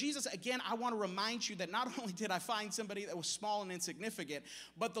 So Jesus, again, I want to remind you that not only did I find somebody that was small and insignificant,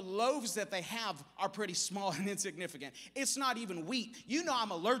 but the loaves that they have are pretty small and insignificant. It's not even wheat.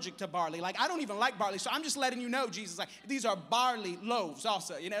 I'm allergic to barley. I don't even like barley, so I'm just letting you know, Jesus, these are barley loaves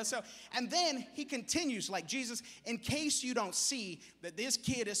also, So, and then he continues, Jesus, in case you don't see that this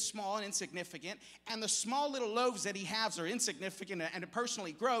kid is small and insignificant, and the small little loaves that he has are insignificant and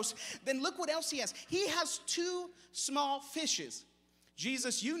personally gross, then look what else he has. He has 2 small fishes.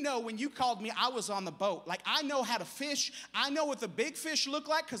 Jesus, when you called me, I was on the boat. I know how to fish. I know what the big fish look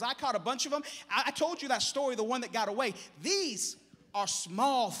like because I caught a bunch of them. I told you that story, the one that got away. These are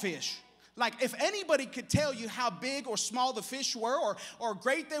small fish. If anybody could tell you how big or small the fish were or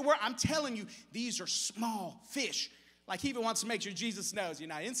great they were, I'm telling you, these are small fish. He even wants to make sure Jesus knows,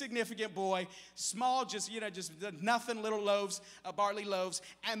 insignificant boy, small, just nothing, little loaves, barley loaves,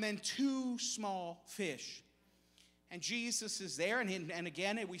 and then 2 small fish. And Jesus is there, and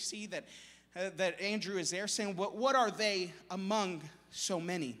again, we see that Andrew is there saying, what are they among so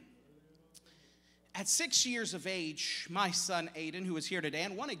many? At 6 years of age, my son Aiden, who is here today,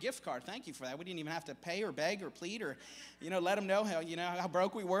 and won a gift card. Thank you for that. We didn't even have to pay or beg or plead or, let him know how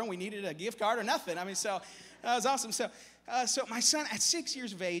broke we were and we needed a gift card or nothing. So that was awesome. So my son, at 6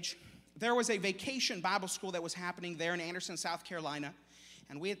 years of age, there was a vacation Bible school that was happening there in Anderson, South Carolina.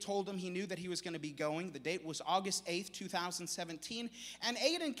 And we had told him he knew that he was going to be going. The date was August 8th, 2017. And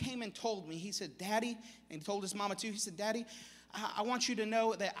Aiden came and told me, he said, Daddy, and he told his mama too, he said, Daddy, I want you to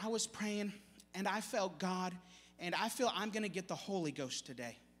know that I was praying and I felt God and I feel I'm going to get the Holy Ghost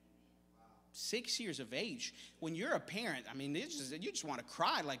today. 6 years of age. When you're a parent, you just want to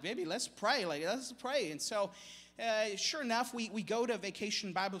cry. Baby, let's pray. Let's pray. And so, sure enough, we go to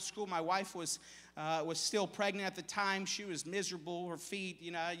Vacation Bible School. My wife was still pregnant at the time. She was miserable. Her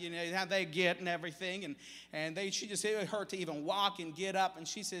feet, how they get and everything. And she just, it hurt to even walk and get up. And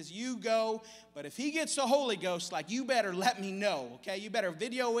she says, you go, but if he gets the Holy Ghost, you better let me know, okay? You better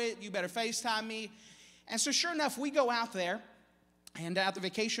video it. You better FaceTime me. And so sure enough, we go out there and at the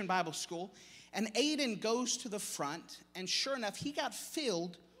Vacation Bible School. And Aiden goes to the front. And sure enough, he got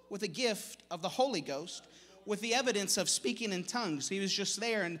filled with a gift of the Holy Ghost, with the evidence of speaking in tongues. He was just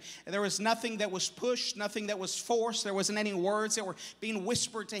there, and there was nothing that was pushed, nothing that was forced. There wasn't any words that were being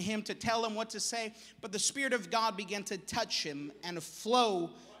whispered to him to tell him what to say. But the Spirit of God began to touch him and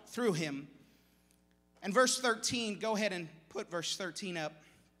flow through him. And verse 13, go ahead and put verse 13 up.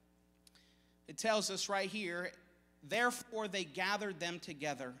 It tells us right here, therefore they gathered them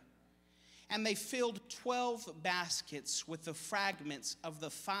together, and they filled 12 baskets with the fragments of the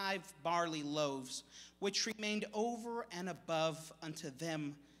 5 barley loaves, which remained over and above unto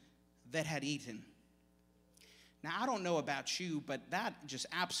them that had eaten. Now, I don't know about you, but that just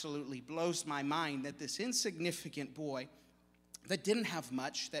absolutely blows my mind that this insignificant boy that didn't have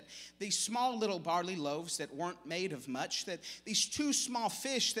much, that these small little barley loaves that weren't made of much, that these 2 small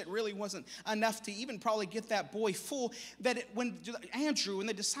fish that really wasn't enough to even probably get that boy full, that when Andrew and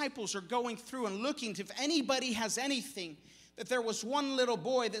the disciples are going through and looking to if anybody has anything, that there was one little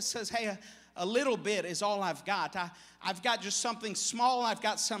boy that says, hey, a little bit is all I've got. I've got just something small. I've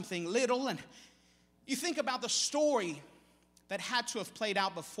got something little. And you think about the story that had to have played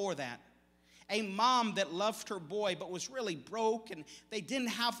out before that. A mom that loved her boy but was really broke and they didn't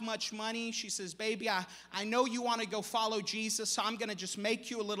have much money. She says, baby, I know you want to go follow Jesus, so I'm going to just make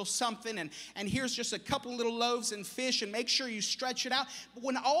you a little something. And here's just a couple little loaves and fish, and make sure you stretch it out. But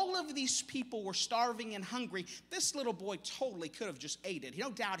when all of these people were starving and hungry, this little boy totally could have just ate it. No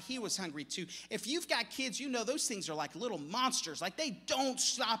doubt he was hungry too. If you've got kids, you know those things are like little monsters. Like they don't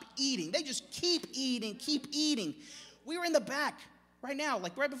stop eating. They just keep eating, keep eating. We were in the back. Right now,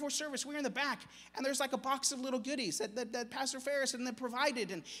 like right before service, we were in the back, and there's like a box of little goodies that Pastor Ferris and them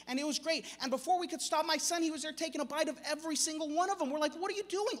provided, and it was great. And before we could stop my son, he was there taking a bite of every single one of them. We're like, what are you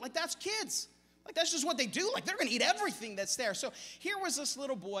doing? Like, that's kids. Like, that's just what they do. Like, they're going to eat everything that's there. So here was this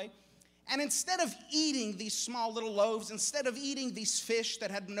little boy, and instead of eating these small little loaves, instead of eating these fish that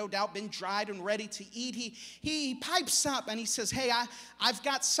had no doubt been dried and ready to eat, he pipes up and he says, hey, I've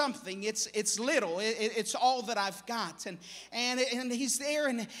got something. It's little. It's all that I've got. And he's there,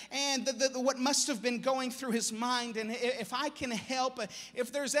 and what must have been going through his mind, and if I can help,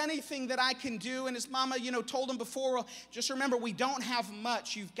 if there's anything that I can do. And his mama, told him before, well, just remember, we don't have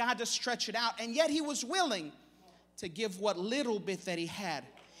much. You've got to stretch it out. And yet he was willing to give what little bit that he had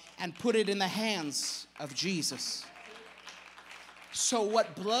and put it in the hands of Jesus. So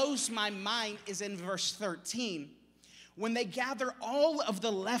what blows my mind is in verse 13. When they gather all of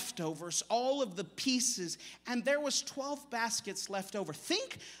the leftovers, all of the pieces, and there was 12 baskets left over.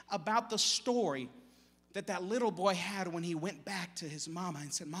 Think about the story that little boy had when he went back to his mama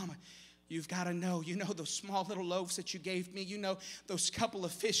and said, Mama, you've got to know, those small little loaves that you gave me, those couple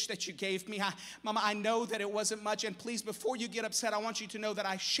of fish that you gave me. Mama, I know that it wasn't much, and please, before you get upset, I want you to know that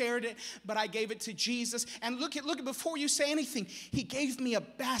I shared it, but I gave it to Jesus. And look at before you say anything, he gave me a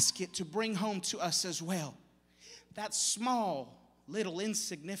basket to bring home to us as well. That small, little,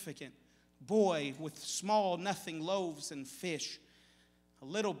 insignificant boy with small, nothing loaves and fish, a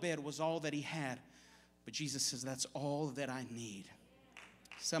little bit was all that he had. But Jesus says, that's all that I need.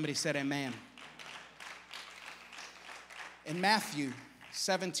 Somebody said amen. In Matthew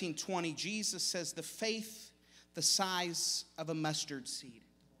 17:20, Jesus says, the faith the size of a mustard seed.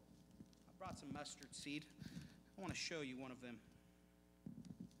 I brought some mustard seed. I want to show you one of them.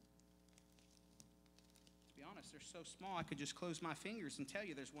 To be honest, they're so small I could just close my fingers and tell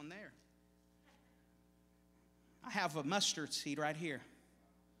you there's one there. I have a mustard seed right here.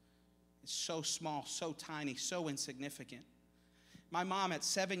 It's so small, so tiny, so insignificant. My mom, at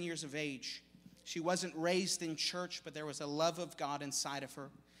 7 years of age, she wasn't raised in church, but there was a love of God inside of her.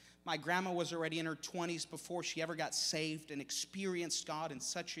 My grandma was already in her 20s before she ever got saved and experienced God in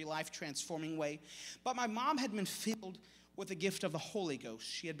such a life-transforming way. But my mom had been filled with the gift of the Holy Ghost.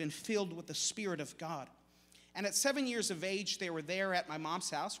 She had been filled with the Spirit of God. And at 7 years of age, they were there at my mom's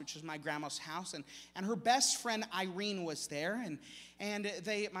house, which is my grandma's house, and her best friend Irene was there, and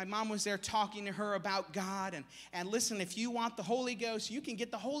my mom was there talking to her about God, and listen, if you want the Holy Ghost, you can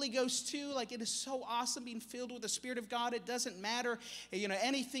get the Holy Ghost too. Like, it is so awesome being filled with the Spirit of God. It doesn't matter,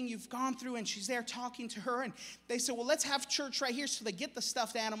 anything you've gone through. And she's there talking to her, and they said, well, let's have church right here. So they get the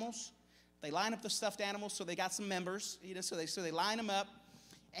stuffed animals. They line up the stuffed animals, so they got some members, so they line them up.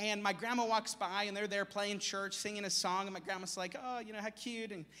 And my grandma walks by, and they're there playing church, singing a song. And my grandma's like, oh, how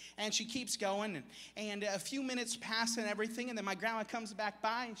cute. And she keeps going. And a few minutes pass and everything. And then my grandma comes back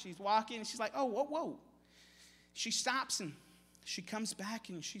by, and she's walking. And she's like, oh, whoa. She stops, and she comes back,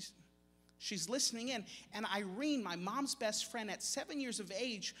 and she's listening in. And Irene, my mom's best friend, at 7 years of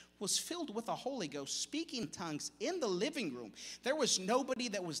age, was filled with the Holy Ghost, speaking tongues in the living room. There was nobody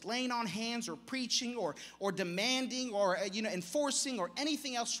that was laying on hands or preaching or demanding or enforcing or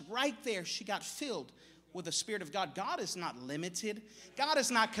anything else. Right there, she got filled with the Spirit of God. God is not limited. God is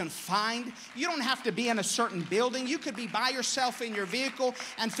not confined. You don't have to be in a certain building. You could be by yourself in your vehicle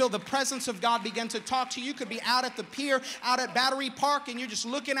and feel the presence of God begin to talk to you. You could be out at the pier, out at Battery Park, and you're just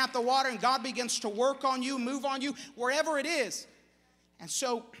looking at the water, and God begins to work on you, move on you, wherever it is. And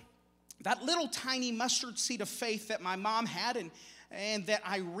so that little tiny mustard seed of faith that my mom had and that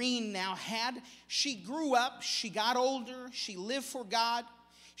Irene now had, she grew up, she got older, she lived for God.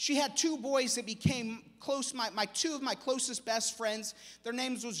 She had two boys that became close, two of my closest best friends. Their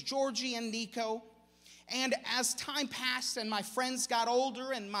names was Georgie and Nico. And as time passed and my friends got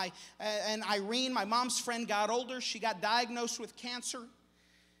older, and Irene, my mom's friend, got older, she got diagnosed with cancer.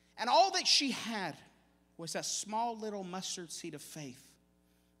 And all that she had was that small little mustard seed of faith.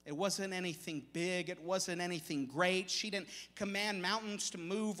 It wasn't anything big. It wasn't anything great. She didn't command mountains to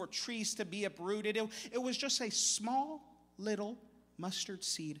move or trees to be uprooted. It was just a small little mustard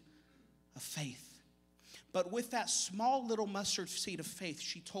seed of faith. But with that small little mustard seed of faith,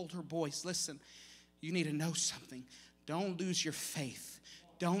 she told her boys, listen, you need to know something. Don't lose your faith.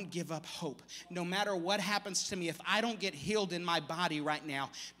 Don't give up hope. No matter what happens to me, if I don't get healed in my body right now,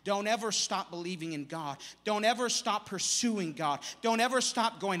 don't ever stop believing in God. Don't ever stop pursuing God. Don't ever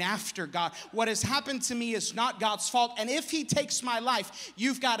stop going after God. What has happened to me is not God's fault. And if He takes my life,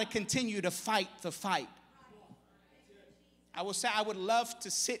 you've got to continue to fight the fight. I will say I would love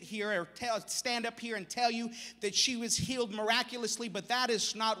to sit here or stand up here and tell you that she was healed miraculously, but that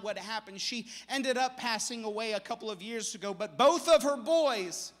is not what happened. She ended up passing away a couple of years ago, but both of her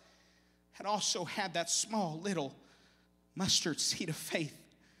boys had also had that small little mustard seed of faith.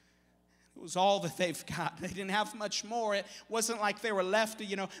 It was all that they've got. They didn't have much more. It wasn't like they were left,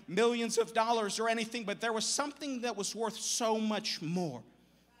 millions of dollars or anything, but there was something that was worth so much more.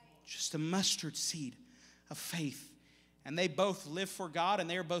 Just a mustard seed of faith. And they both live for God, and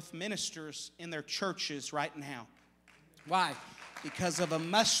they're both ministers in their churches right now. Why? Because of a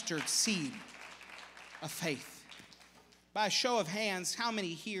mustard seed of faith. By a show of hands, how many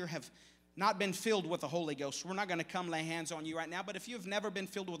here have not been filled with the Holy Ghost? We're not going to come lay hands on you right now, but if you've never been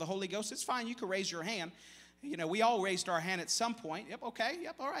filled with the Holy Ghost, it's fine. You can raise your hand. We all raised our hand at some point. Yep, okay,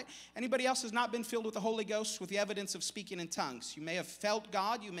 yep, all right. Anybody else has not been filled with the Holy Ghost with the evidence of speaking in tongues? You may have felt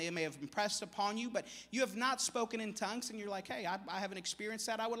God, you may have impressed upon you, but you have not spoken in tongues, and you're like, hey, I haven't experienced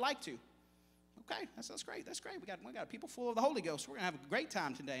that, I would like to. Okay, that's great, that's great. We got people full of the Holy Ghost. We're going to have a great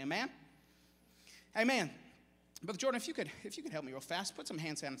time today, amen? Amen. Brother Jordan, if you could help me real fast, put some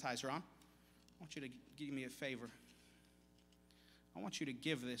hand sanitizer on. I want you to give me a favor. I want you to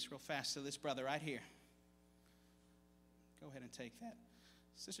give this real fast to this brother right here. Go ahead and take that.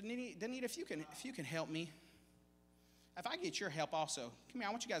 Sister Danita, if you can help me. If I get your help also. Come here,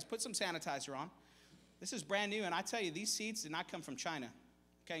 I want you guys to put some sanitizer on. This is brand new, and I tell you, these seeds did not come from China.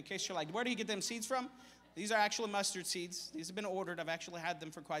 Okay, in case you're like, where do you get them seeds from? These are actual mustard seeds. These have been ordered. I've actually had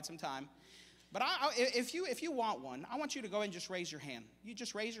them for quite some time. But if you want one, I want you to go ahead and just raise your hand. You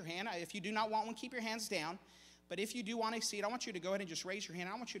just raise your hand. If you do not want one, keep your hands down. But if you do want a seed, I want you to go ahead and just raise your hand.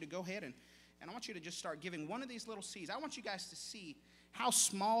 I want you to go ahead and I want you to just start giving one of these little seeds. I want you guys to see how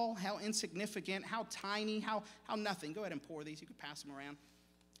small, how insignificant, how tiny, how nothing. Go ahead and pour these. You can pass them around.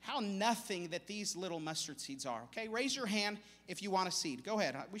 How nothing that these little mustard seeds are. Okay, raise your hand if you want a seed. Go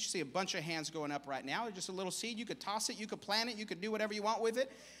ahead. We should see a bunch of hands going up right now. Just a little seed. You could toss it. You could plant it. You could do whatever you want with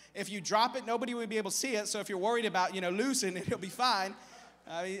it. If you drop it, nobody would be able to see it. So if you're worried about, losing it, it'll be fine.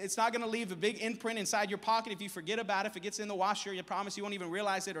 It's not going to leave a big imprint inside your pocket. If you forget about it, if it gets in the washer, you promise you won't even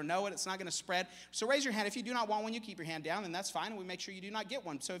realize it or know it. It's not going to spread. So raise your hand. If you do not want one, you keep your hand down, and that's fine. And we make sure you do not get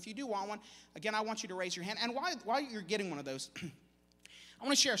one. So if you do want one, again, I want you to raise your hand. And while you're getting one of those, I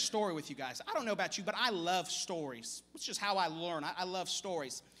want to share a story with you guys. I don't know about you, but I love stories. It's just how I learn. I love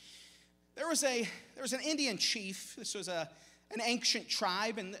stories. There was an Indian chief. This was an ancient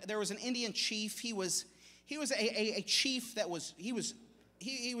tribe, and there was an Indian chief. He was a chief that was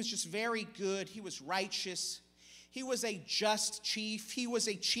just very good. He was righteous. He was a just chief. He was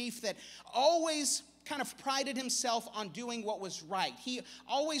a chief that always kind of prided himself on doing what was right. He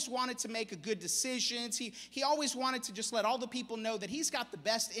always wanted to make good decisions. He always wanted to just let all the people know that he's got the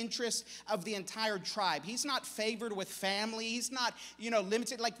best interest of the entire tribe. He's not favored with family. He's not,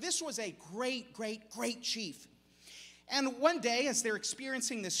 limited. Like, this was a great, great, great chief. And one day, as they're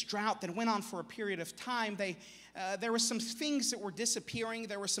experiencing this drought that went on for a period of time, there were some things that were disappearing.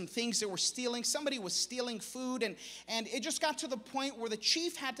 There were some things that were stealing. Somebody was stealing food, and it just got to the point where the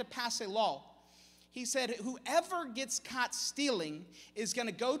chief had to pass a law. He said, whoever gets caught stealing is going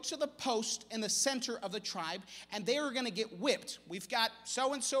to go to the post in the center of the tribe, and they are going to get whipped. We've got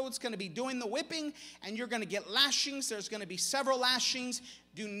so-and-so that's going to be doing the whipping, and you're going to get lashings. There's going to be several lashings.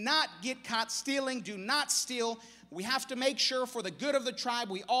 Do not get caught stealing. Do not steal. We have to make sure for the good of the tribe,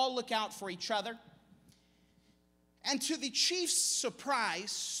 we all look out for each other. And to the chief's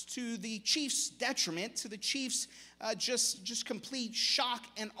surprise, to the chief's detriment, to the chief's just complete shock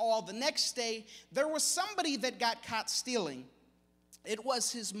and awe, the next day, there was somebody that got caught stealing. It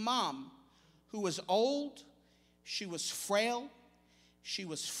was his mom, who was old, she was frail, she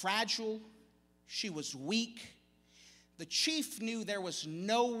was fragile, she was weak. The chief knew there was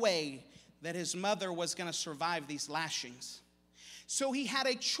no way that his mother was going to survive these lashings. So he had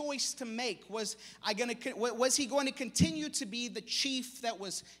a choice to make. Was he going to continue to be the chief that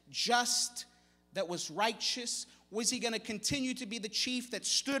was just, that was righteous? Was he going to continue to be the chief that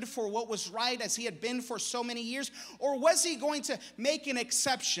stood for what was right as he had been for so many years? Or was he going to make an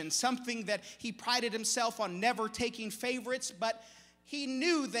exception, something that he prided himself on never taking favorites, but he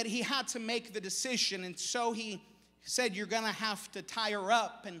knew that he had to make the decision, and so he said, you're going to have to tie her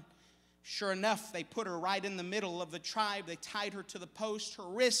up. And sure enough, they put her right in the middle of the tribe. They tied her to the post. Her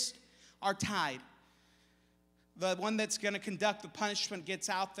wrists are tied. The one that's going to conduct the punishment gets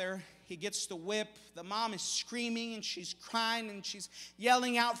out there. He gets the whip. The mom is screaming and she's crying and she's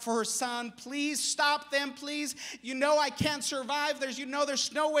yelling out for her son. Please stop them, please. You know I can't survive.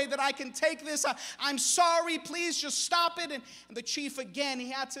 There's no way that I can take this. I'm sorry. Please just stop it. And the chief, again, he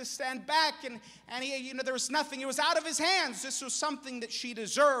had to stand back and he, there was nothing. It was out of his hands. This was something that she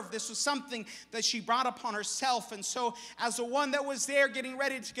deserved. This was something that she brought upon herself. And so as the one that was there getting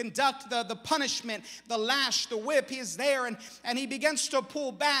ready to conduct the punishment, the lash, the whip, he is there and he begins to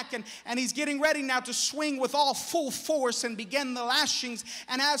pull back and he's getting ready now to swing with all full force and begin the lashings.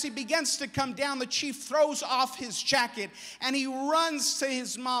 And as he begins to come down, the chief throws off his jacket and he runs to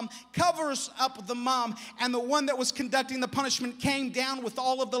his mom, covers up the mom, and the one that was conducting the punishment came down with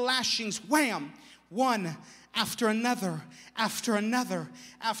all of the lashings. Wham! One after another, after another,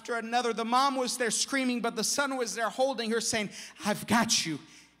 after another. The mom was there screaming, but the son was there holding her, saying, I've got you.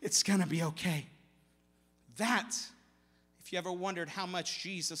 It's going to be okay. That, if you ever wondered how much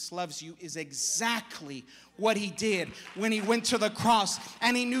Jesus loves you, is exactly what he did when he went to the cross.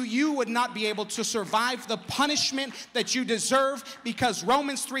 And he knew you would not be able to survive the punishment that you deserve, because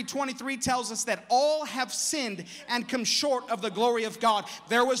Romans 3:23 tells us that all have sinned and come short of the glory of God.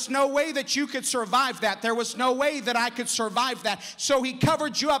 There was no way that you could survive that. There was no way that I could survive that. So he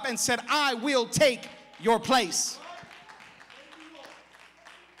covered you up and said, I will take your place.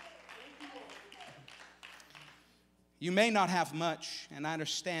 You may not have much, and I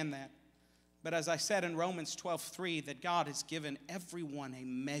understand that. But as I said in Romans 12:3, that God has given everyone a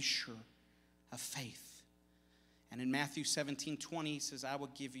measure of faith. And in Matthew 17:20, he says, I will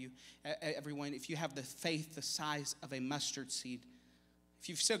give you, everyone, if you have the faith the size of a mustard seed. If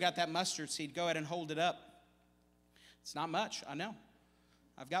you've still got that mustard seed, go ahead and hold it up. It's not much, I know.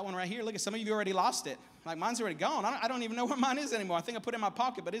 I've got one right here. Look, at some of you already lost it. Like, mine's already gone. I don't even know where mine is anymore. I think I put it in my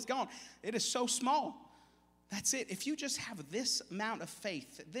pocket, but it's gone. It is so small. That's it. If you just have this amount of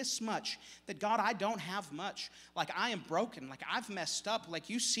faith, this much, that God, I don't have much. Like, I am broken. Like, I've messed up. Like,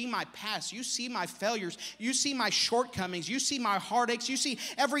 you see my past. You see my failures. You see my shortcomings. You see my heartaches. You see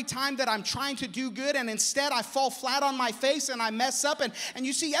every time that I'm trying to do good and instead I fall flat on my face and I mess up. And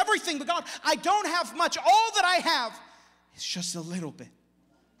you see everything. But God, I don't have much. All that I have is just a little bit.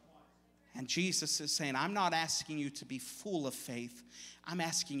 And Jesus is saying, I'm not asking you to be full of faith. I'm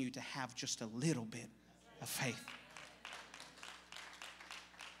asking you to have just a little bit of faith.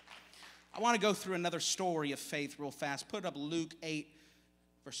 I want to go through another story of faith real fast. Put up Luke 8,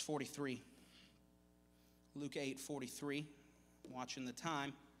 verse 43. Luke 8:43. Watching the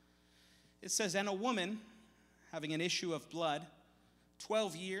time. It says, and a woman having an issue of blood,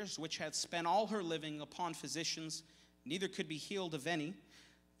 12 years, which had spent all her living upon physicians, neither could be healed of any.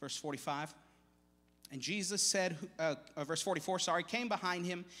 Verse 45. And Jesus said, verse 44, came behind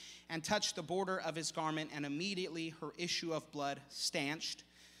him and touched the border of his garment, and immediately her issue of blood stanched.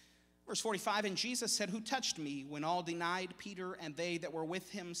 Verse 45, and Jesus said, who touched me? When all denied, Peter and they that were with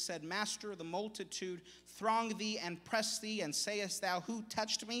him said, Master, the multitude throng thee and press thee, and sayest thou, who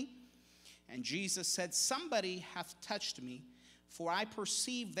touched me? And Jesus said, somebody hath touched me, for I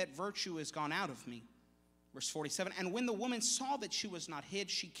perceive that virtue is gone out of me. Verse 47, and when the woman saw that she was not hid,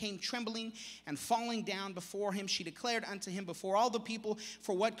 she came trembling and falling down before him. She declared unto him before all the people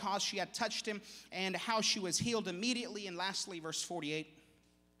for what cause she had touched him and how she was healed immediately. And lastly, verse 48,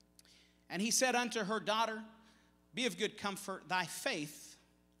 and he said unto her, daughter, be of good comfort. Thy faith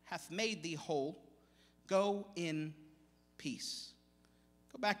hath made thee whole. Go in peace.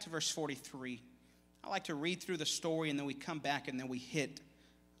 Go back to verse 43. I like to read through the story and then we come back and then we hit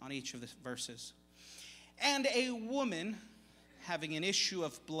on each of the verses. And a woman having an issue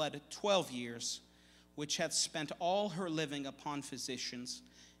of blood 12 years, which had spent all her living upon physicians,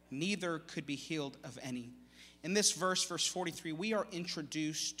 neither could be healed of any. In this verse, verse 43, we are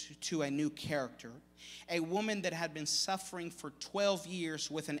introduced to a new character. A woman that had been suffering for 12 years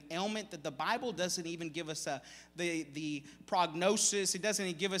with an ailment that the Bible doesn't even give us the prognosis. It doesn't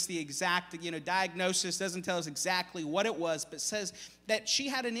even give us the exact diagnosis. Doesn't tell us exactly what it was, but says that she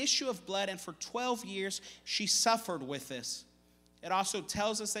had an issue of blood, and for 12 years she suffered with this. It also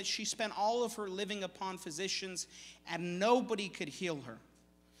tells us that she spent all of her living upon physicians, and nobody could heal her.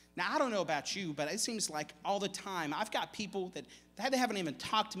 Now, I don't know about you, but it seems like all the time, I've got people that they haven't even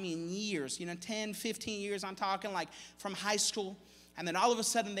talked to me in years, 10, 15 years, I'm talking like from high school, and then all of a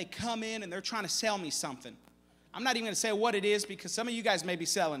sudden they come in and they're trying to sell me something. I'm not even going to say what it is because some of you guys may be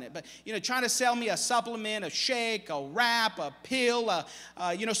selling it. But, trying to sell me a supplement, a shake, a wrap, a pill,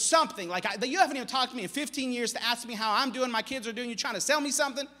 something. Like, you haven't even talked to me in 15 years to ask me how I'm doing, my kids are doing. You're trying to sell me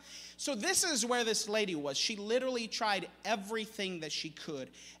something? So this is where this lady was. She literally tried everything that she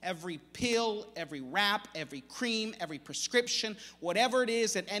could. Every pill, every wrap, every cream, every prescription, whatever it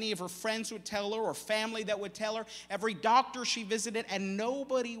is that any of her friends would tell her or family that would tell her. Every doctor she visited, and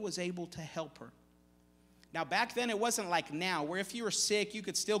nobody was able to help her. Now, back then, it wasn't like now, where if you were sick, you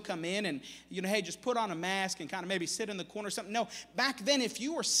could still come in and, hey, just put on a mask and kind of maybe sit in the corner or something. No, back then, if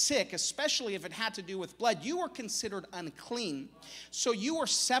you were sick, especially if it had to do with blood, you were considered unclean. So you were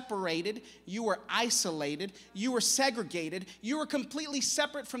separated, you were isolated, you were segregated, you were completely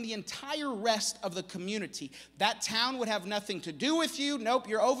separate from the entire rest of the community. That town would have nothing to do with you. Nope,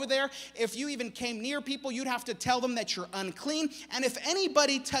 you're over there. If you even came near people, you'd have to tell them that you're unclean. And if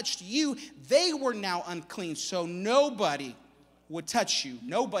anybody touched you, they were now unclean. So nobody would touch you.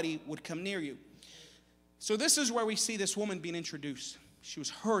 Nobody would come near you. So this is where we see this woman being introduced. She was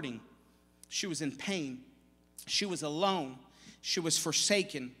hurting. She was in pain. She was alone. She was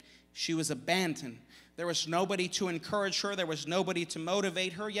forsaken. She was abandoned. There was nobody to encourage her. There was nobody to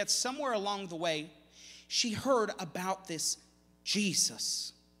motivate her. Yet somewhere along the way, she heard about this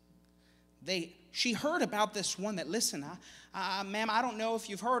Jesus. She heard about this one that, listen, ma'am, I don't know if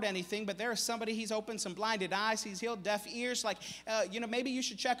you've heard anything, but there is somebody, he's opened some blinded eyes, he's healed deaf ears, maybe you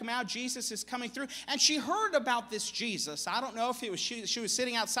should check him out. Jesus is coming through. And she heard about this Jesus. I don't know if it was she was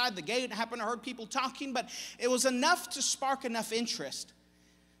sitting outside the gate and happened to heard people talking, but it was enough to spark enough interest.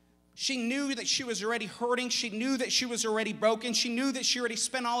 She knew that she was already hurting. She knew that she was already broken. She knew that she already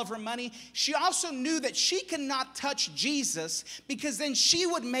spent all of her money. She also knew that she could not touch Jesus because then she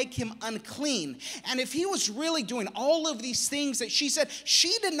would make him unclean. And if he was really doing all of these things that she said,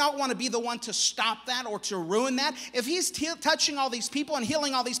 she did not want to be the one to stop that or to ruin that. If he's touching all these people and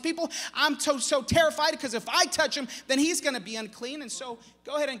healing all these people, I'm so terrified because if I touch him, then he's going to be unclean. And so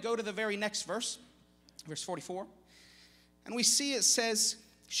go ahead and go to the very next verse, verse 44. And we see it says,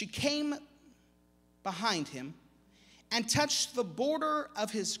 she came behind him and touched the border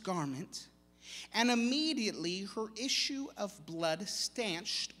of his garment, and immediately her issue of blood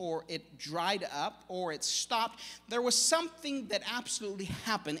stanched, or it dried up, or it stopped. There was something that absolutely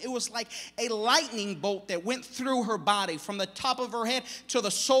happened. It was like a lightning bolt that went through her body from the top of her head to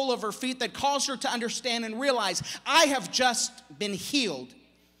the sole of her feet that caused her to understand and realize, I have just been healed.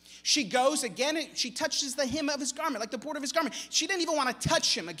 She goes again and she touches the hem of his garment, like the border of his garment. She didn't even want to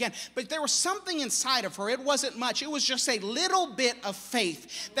touch him again. But there was something inside of her. It wasn't much. It was just a little bit of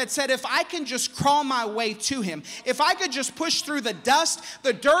faith that said, if I can just crawl my way to him, if I could just push through the dust,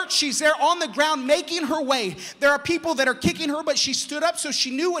 the dirt, she's there on the ground making her way. There are people that are kicking her, but she stood up so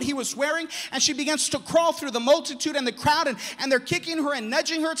she knew what he was wearing, and she begins to crawl through the multitude and the crowd, and they're kicking her and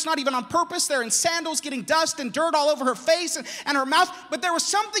nudging her. It's not even on purpose. They're in sandals getting dust and dirt all over her face and her mouth. But there was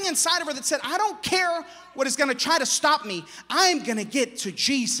something inside of her that said, I don't care what is going to try to stop me. I'm going to get to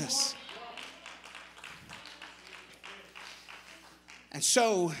Jesus. And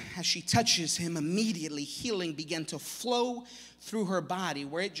so as she touches him, immediately healing began to flow through her body,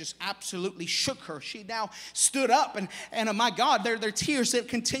 where it just absolutely shook her. She now stood up and oh my God, there are tears that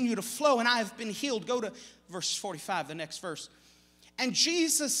continue to flow, and I have been healed. Go to verse 45, the next verse. And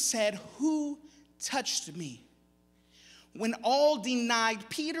Jesus said, who touched me? When all denied,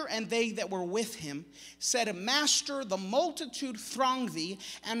 Peter and they that were with him said, Master, the multitude throng thee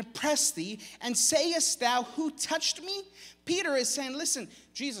and press thee, and sayest thou, who touched me? Peter is saying, listen,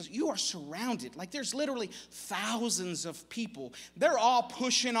 Jesus, you are surrounded. Like there's literally thousands of people. They're all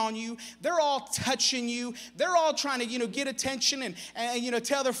pushing on you. They're all touching you. They're all trying to, get attention and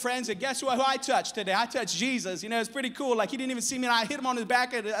tell their friends, and guess what? Who I touched today? I touched Jesus. It's pretty cool. Like he didn't even see me, and I hit him on his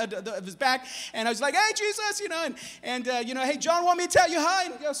back, of his back, and I was like, hey, Jesus, and hey, John want me to tell you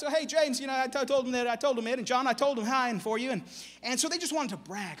hi. And so, hey, James, I told him it, and John, I told him hi and for you. And so they just wanted to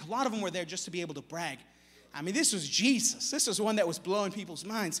brag. A lot of them were there just to be able to brag. I mean, this was Jesus. This was one that was blowing people's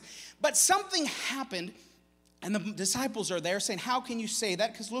minds. But something happened, and the disciples are there saying, how can you say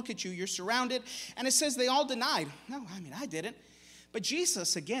that? Because look at you, you're surrounded. And it says they all denied. No, I didn't. But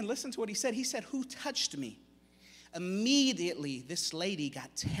Jesus, again, listen to what he said. He said, who touched me? Immediately, this lady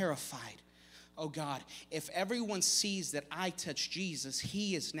got terrified. Oh God, if everyone sees that I touch Jesus,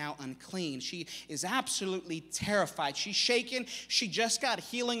 he is now unclean. She is absolutely terrified. She's shaken. She just got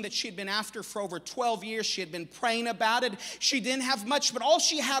healing that she had been after for over 12 years. She had been praying about it. She didn't have much, but all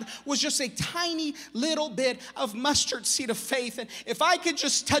she had was just a tiny little bit of mustard seed of faith. And if I could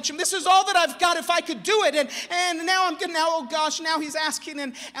just touch him, this is all that I've got if I could do it. And now I'm getting, oh gosh, now he's asking,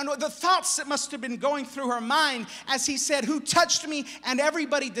 and the thoughts that must have been going through her mind as he said, who touched me? And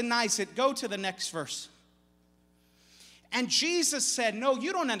everybody denies it. Go to the next verse. And Jesus said, no,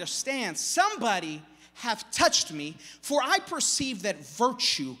 you don't understand. Somebody have touched me, for I perceive that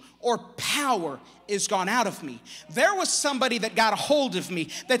virtue or power is gone out of me. There was somebody that got a hold of me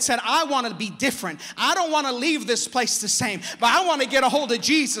that said, I want to be different. I don't want to leave this place the same, but I want to get a hold of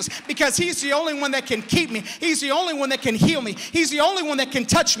Jesus because he's the only one that can keep me. He's the only one that can heal me. He's the only one that can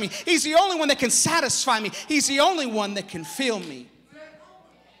touch me. He's the only one that can satisfy me. He's the only one that can fill me.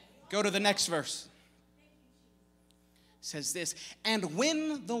 Go to the next verse. It says this, and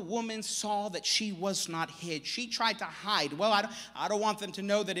when the woman saw that she was not hid, she tried to hide. Well, I don't want them to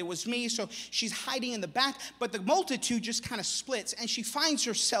know that it was me, so she's hiding in the back, but the multitude just kind of splits, and she finds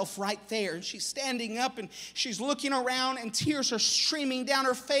herself right there, and she's standing up, and she's looking around, and tears are streaming down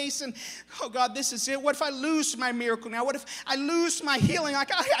her face, and oh God, this is it. What if I lose my miracle now? What if I lose my healing?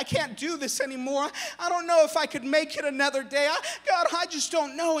 Like, I can't do this anymore. I don't know if I could make it another day. God, I just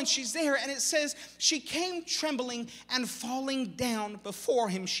don't know. And she's there, and it says, she came trembling and falling down before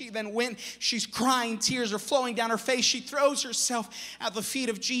him. She then went, she's crying, tears are flowing down her face. She throws herself at the feet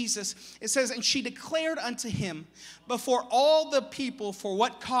of Jesus. It says, and she declared unto him before all the people for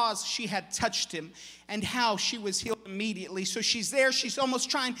what cause she had touched him and how she was healed immediately. So she's there. She's almost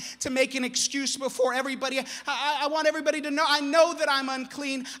trying to make an excuse before everybody. I want everybody to know, I know that I'm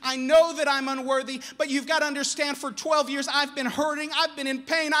unclean. I know that I'm unworthy. But you've got to understand, for 12 years, I've been hurting. I've been in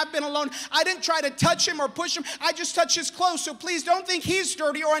pain. I've been alone. I didn't try to touch him or push him. I just touched his clothes. So please don't think he's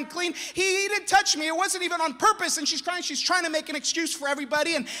dirty or unclean. He didn't touch me. It wasn't even on purpose. And she's crying. She's trying to make an excuse for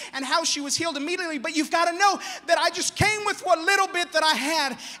everybody and how she was healed immediately. But you've got to know that I just came with what little bit that I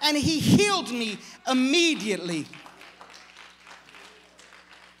had, and he healed me immediately.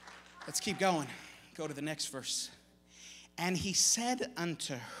 Let's keep going. Go to the next verse. And he said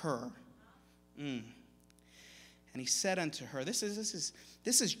unto her, and he said unto her, this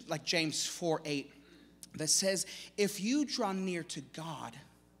is like James 4:8 that says, if you draw near to God,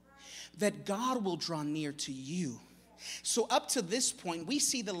 that God will draw near to you. So up to this point, we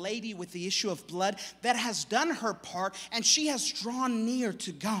see the lady with the issue of blood that has done her part, and she has drawn near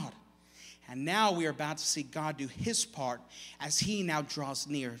to God. And now we are about to see God do his part as he now draws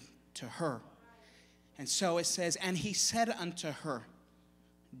near to her. And so it says, and he said unto her,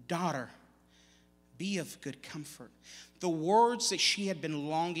 daughter, be of good comfort. The words that she had been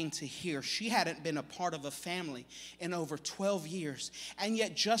longing to hear. She hadn't been a part of a family in over 12 years. And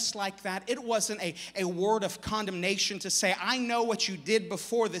yet just like that, it wasn't a word of condemnation to say, I know what you did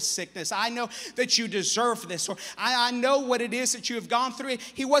before this sickness. I know that you deserve this. Or I know what it is that you have gone through.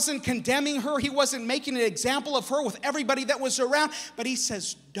 He wasn't condemning her. He wasn't making an example of her with everybody that was around. But he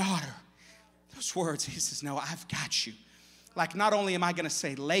says, daughter. Those words, he says, no, I've got you. Like, not only am I going to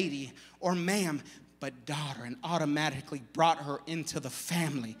say lady or ma'am, but daughter, and automatically brought her into the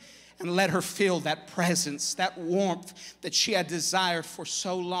family and let her feel that presence, that warmth that she had desired for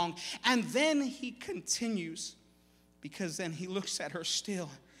so long. And then he continues, because then he looks at her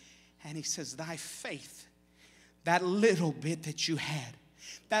still and he says, thy faith, that little bit that you had,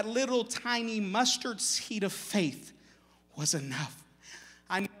 that little tiny mustard seed of faith was enough.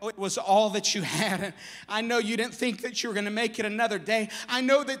 I know it was all that you had. I know you didn't think that you were going to make it another day. I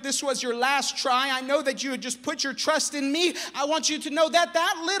know that this was your last try. I know that you had just put your trust in me. I want you to know that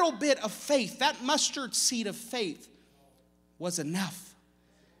that little bit of faith, that mustard seed of faith, was enough.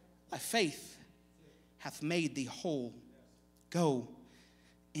 Thy faith hath made thee whole. Go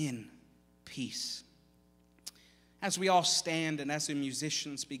in peace. As we all stand and as the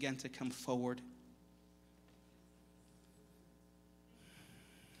musicians begin to come forward,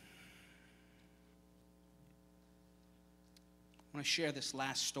 I want to share this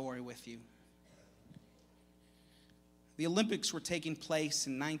last story with you. The Olympics were taking place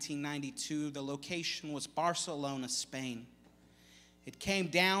in 1992. The location was Barcelona, Spain. It came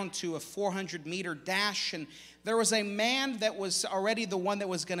down to a 400-meter dash, and there was a man that was already the one that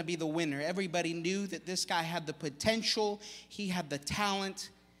was going to be the winner. Everybody knew that this guy had the potential, he had the talent,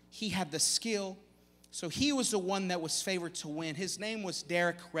 he had the skill. So he was the one that was favored to win. His name was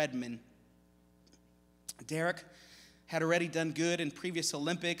Derek Redmond. Derek had already done good in previous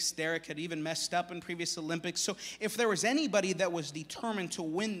Olympics. Derek had even messed up in previous Olympics. So if there was anybody that was determined to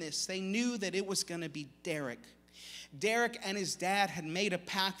win this, they knew that it was going to be Derek. Derek and his dad had made a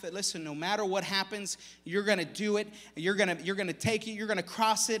pact that, listen, no matter what happens, you're going to do it. You're going to take it. You're going to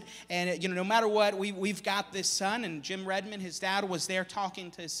cross it. And, no matter what, we've got this son. And Jim Redmond, his dad, was there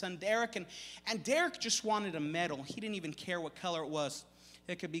talking to his son Derek. And Derek just wanted a medal. He didn't even care what color it was.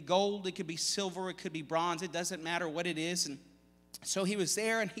 It could be gold. It could be silver. It could be bronze. It doesn't matter what it is. And so he was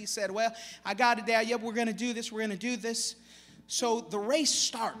there, and he said, well, I got it, Dad. Yep, we're going to do this. We're going to do this. So the race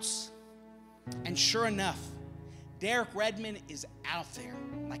starts. And sure enough, Derek Redmond is out there.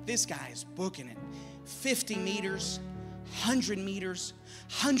 Like, this guy is booking it. 50 meters, 100 meters,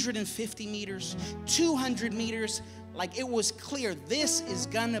 150 meters, 200 meters. Like, it was clear this is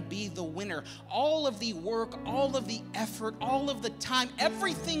gonna be the winner. All of the work, all of the effort, all of the time,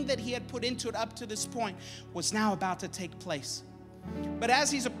 everything that he had put into it up to this point was now about to take place. But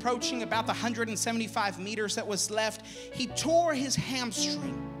as he's approaching about the 175 meters that was left, he tore his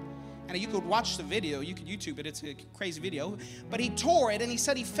hamstring. And you could watch the video, you could YouTube it, it's a crazy video. But he tore it, and he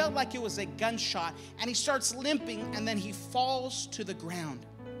said he felt like it was a gunshot. And he starts limping, and then he falls to the ground.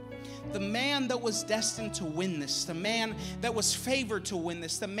 The man that was destined to win this, the man that was favored to win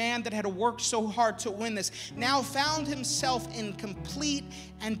this, the man that had worked so hard to win this, now found himself in complete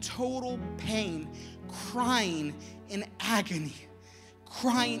and total pain, crying in agony.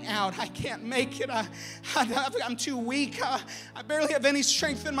 Crying out, I can't make it, I'm too weak, I barely have any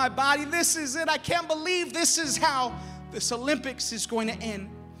strength in my body. This is it. I can't believe this is how this Olympics is going to end.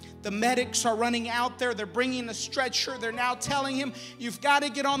 The medics are running out there. They're bringing a stretcher. They're now telling him, you've got to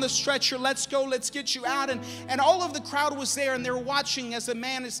get on the stretcher. Let's go. Let's get you out. And all of the crowd was there, and they're watching as the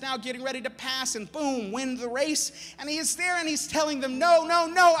man is now getting ready to pass and boom, win the race. And he is there, and he's telling them, no,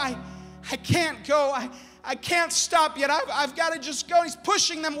 I can't go. I can't stop yet. I've got to just go. He's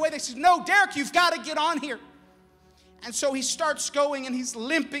pushing them away. They say, no, Derek, you've got to get on here. And so he starts going, and he's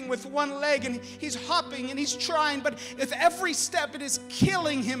limping with one leg, and he's hopping, and he's trying, but with every step it is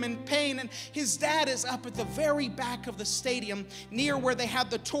killing him in pain. And his dad is up at the very back of the stadium, near where they had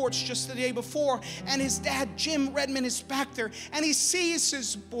the torch just the day before. And his dad, Jim Redmond, is back there, and he sees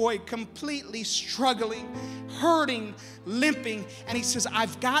his boy completely struggling, hurting, limping, and he says,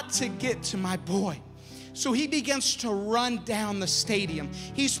 I've got to get to my boy. So he begins to run down the stadium.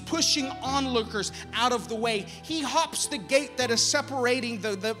 He's pushing onlookers out of the way. He hops the gate that is separating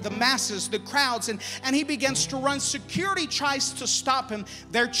the masses, the crowds, and he begins to run. Security tries to stop him.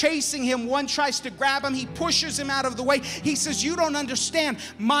 They're chasing him. One tries to grab him. He pushes him out of the way. He says, you don't understand.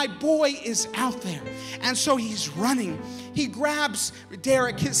 My boy is out there. And so he's running. He grabs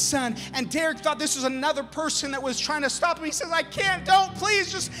Derek, his son, and Derek thought this was another person that was trying to stop him. He says, I can't, don't,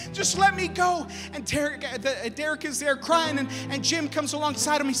 please, just let me go. And Derek is there crying, and Jim comes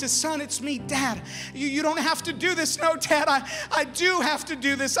alongside him. He says, son, it's me, Dad. You don't have to do this. No, Dad, I do have to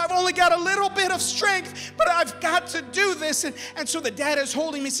do this. I've only got a little bit of strength, but I've got to do this. And so the dad is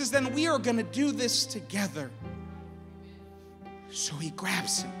holding me. He says, then we are going to do this together. So he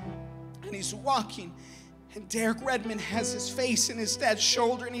grabs him, and he's walking. And Derek Redmond has his face in his dad's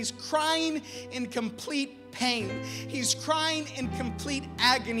shoulder, and he's crying in complete pain. He's crying in complete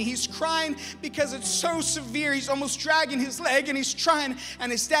agony. He's crying because it's so severe. He's almost dragging his leg, and he's trying.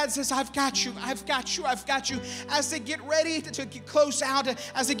 And his dad says, I've got you, I've got you, I've got you. As they get ready to get close out,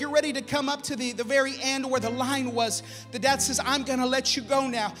 as they get ready to come up to the very end where the line was, the dad says, I'm going to let you go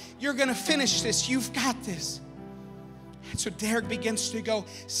now. You're going to finish this. You've got this. And so Derek begins to go.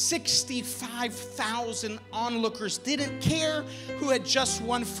 65,000 onlookers didn't care who had just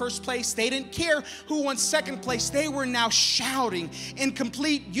won first place. They didn't care who won second place. They were now shouting in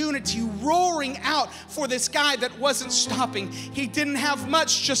complete unity, roaring out for this guy that wasn't stopping. He didn't have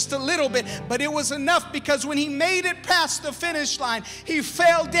much, just a little bit, but it was enough, because when he made it past the finish line, he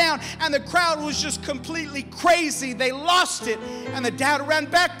fell down, and the crowd was just completely crazy. They lost it, and the dad ran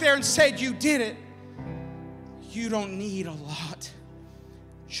back there and said, you did it. You don't need a lot,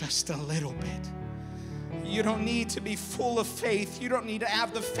 just a little bit. You don't need to be full of faith. You don't need to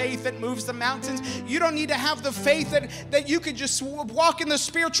have the faith that moves the mountains. You don't need to have the faith that you could just walk in the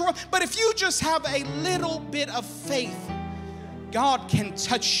spiritual world. But if you just have a little bit of faith, God can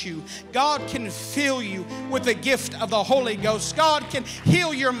touch you. God can fill you with the gift of the Holy Ghost. God can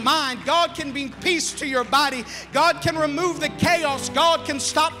heal your mind. God can bring peace to your body. God can remove the chaos. God can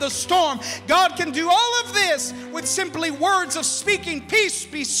stop the storm. God can do all of this with simply words of speaking, peace,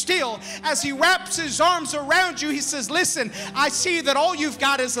 be still. As He wraps His arms around you, He says, listen, I see that all you've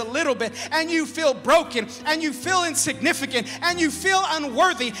got is a little bit, and you feel broken, and you feel insignificant, and you feel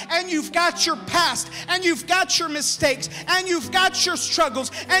unworthy, and you've got your past, and you've got your mistakes, and you've got your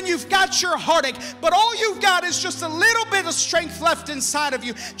struggles, and you've got your heartache, but all you've got is just a little bit of strength left inside of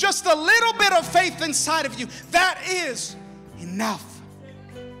you, just a little bit of faith inside of you. That is enough.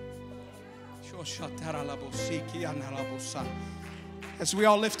 As we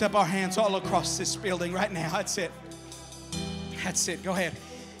all lift up our hands all across this building right now, that's it. That's it. Go ahead.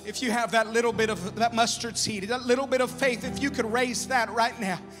 If you have that little bit of that mustard seed, that little bit of faith, if you could raise that right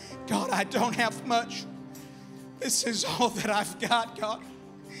now. God, I don't have much. This is all that I've got, God.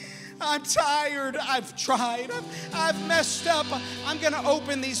 I'm tired. I've tried. I've messed up. I'm going to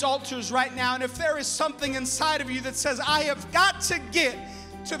open these altars right now. And if there is something inside of you that says, I have got to get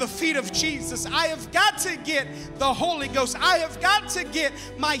to the feet of Jesus. I have got to get the Holy Ghost. I have got to get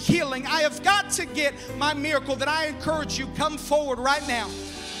my healing. I have got to get my miracle. That I encourage you, come forward right now.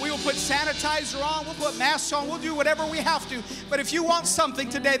 We will put sanitizer on. We'll put masks on. We'll do whatever we have to. But if you want something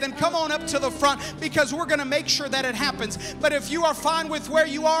today, then come on up to the front, because we're going to make sure that it happens. But if you are fine with where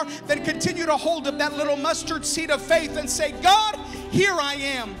you are, then continue to hold up that little mustard seed of faith and say, God, here I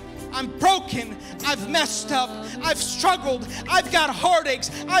am. I'm broken. I've messed up. I've struggled. I've got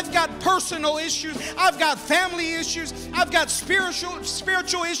heartaches. I've got personal issues. I've got family issues. I've got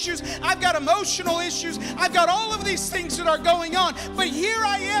spiritual issues. I've got emotional issues. I've got all of these things that are going on. But here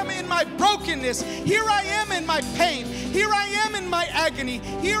I am in my brokenness. Here I am in my pain. Here I am in my agony.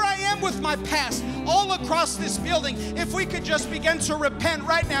 Here I am with my past. All across this building, if we could just begin to repent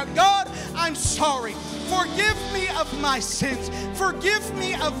right now. God, I'm sorry. Forgive me of my sins. Forgive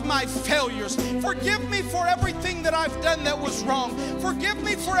me of my failures. Forgive me for everything that I've done that was wrong. Forgive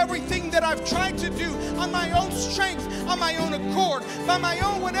me for everything that I've tried to do on my own strength, on my own accord, by my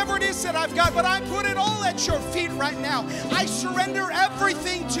own whatever it is that I've got. But I put it all at your feet right now. I surrender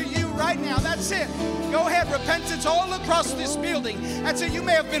everything to you right now. That's it. Go ahead. Repentance all across this building. That's it. You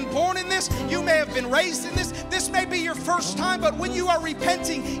may have been born in this. You may have been raised in this. This may be your first time, but when you are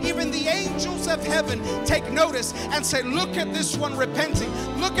repenting, even the angels of heaven take notice and say, look at this one repenting.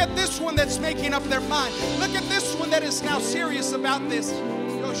 Look at this one that's making up their mind. Look at this one that is now serious about this.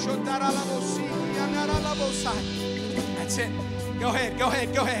 That's it. Go ahead, go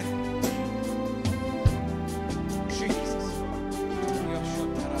ahead, go ahead.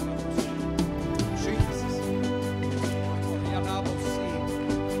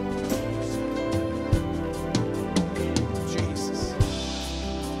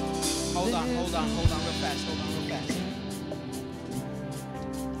 Hold on real fast.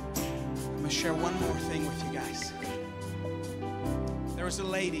 I'm going to share one more thing with you guys. There was a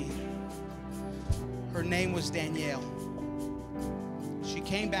lady. Her name was Danielle. She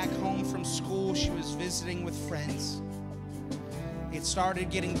came back home from school. She was visiting with friends. It started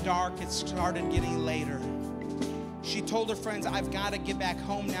getting dark. It started getting later. She told her friends, I've got to get back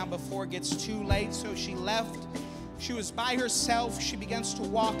home now before it gets too late. So she left. She was by herself. She begins to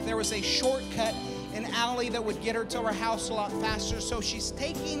walk. There was a shortcut, an alley that would get her to her house a lot faster. So she's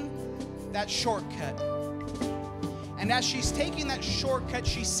taking that shortcut. And as she's taking that shortcut,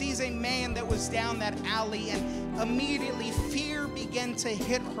 she sees a man that was down that alley, and immediately fear began to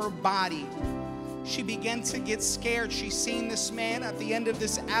hit her body. She began to get scared. She seen this man at the end of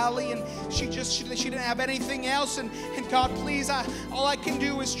this alley, and she didn't have anything else. And God, please, all I can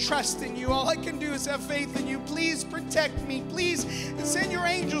do is trust in you. All I can do is have faith in you. Please protect me. Please send your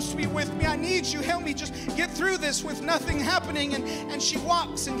angels to be with me. I need you. Help me just get through this with nothing happening. And she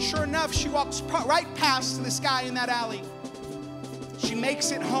walks, and sure enough, she walks right past this guy in that alley. She makes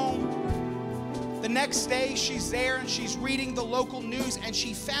it home. The next day, she's there, and she's reading the local news, and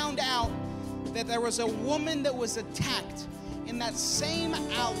she found out that there was a woman that was attacked in that same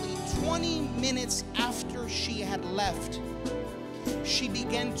alley 20 minutes after she had left. She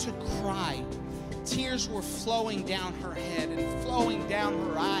began to cry. Tears were flowing down her head and flowing down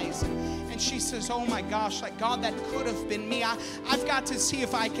her eyes. And she says, oh my gosh, like God, that could have been me. I've got to see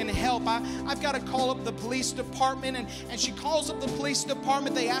if I can help. I've got to call up the police department. And she calls up the police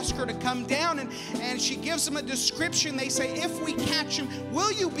department. They ask her to come down, and she gives them a description. They say, if we catch him,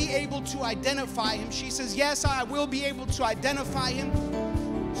 will you be able to identify him? She says, yes, I will be able to identify him.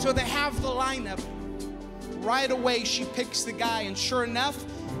 So they have the lineup. Right away, she picks the guy, and sure enough,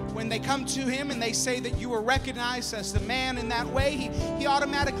 when they come to him and they say that you were recognized as the man in that way, he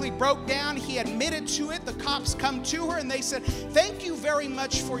automatically broke down. He admitted to it. The cops come to her and they said, thank you very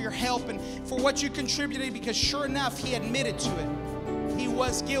much for your help and for what you contributed, because sure enough, he admitted to it. He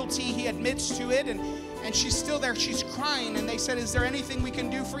was guilty. He admits to it, and she's still there. She's crying, and they said, is there anything we can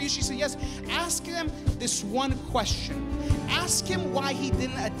do for you? She said, yes. Ask him this one question. Ask him why he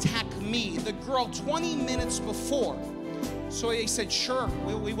didn't attack me, the girl, 20 minutes before. So he said, sure,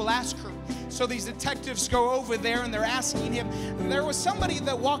 we will ask her. So these detectives go over there and they're asking him. There was somebody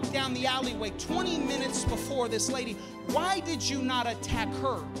that walked down the alleyway 20 minutes before this lady. Why did you not attack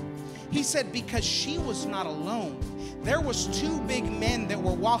her? He said, because she was not alone. There was two big men that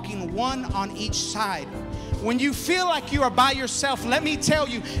were walking, one on each side. When you feel like you are by yourself, let me tell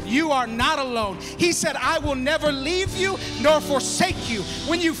you, you are not alone. He said, I will never leave you nor forsake you.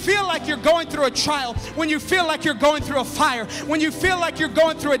 When you feel like you're going through a trial, when you feel like you're going through a fire, when you feel like you're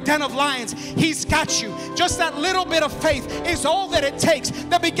going through a den of lions, he's got you. Just that little bit of faith is all that it takes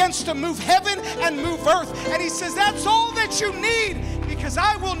that begins to move heaven and move earth. And he says, that's all that you need, because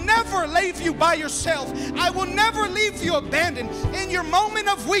I will never leave you by yourself. I will never leave you abandoned. In your moment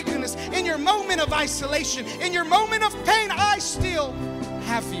of weakness, in your moment of isolation, in your moment of pain, I still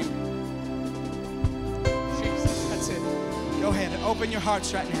have you. Jesus, that's it. Go ahead and open your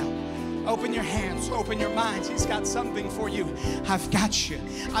hearts right now. Open your hands, open your minds. He's got something for you. I've got you.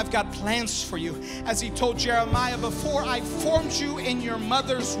 I've got plans for you. As he told Jeremiah, before I formed you in your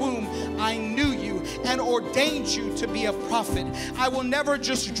mother's womb, I knew you and ordained you to be a prophet. I will never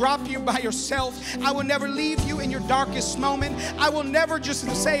just drop you by yourself. I will never leave you in your darkest moment. I will never just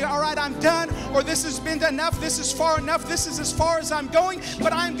say, all right, I'm done, or this has been enough, this is far enough, this is as far as I'm going,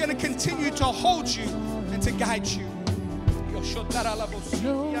 but I'm going to continue to hold you and to guide you. Go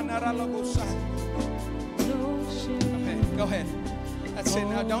ahead. That's it.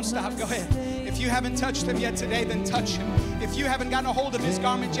 Now don't stop. Go ahead. If you haven't touched him yet today, then touch him. If you haven't gotten a hold of his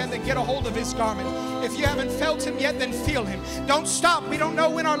garment yet, then get a hold of his garment. If you haven't felt him yet, then feel him. Don't stop. We don't know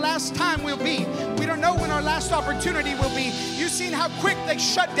when our last time will be. We don't know when our last opportunity will be. You've seen how quick they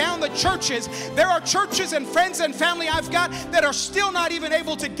shut down the churches. There are churches and friends and family I've got that are still not even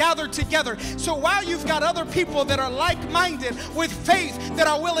able to gather together. So while you've got other people that are like-minded with faith that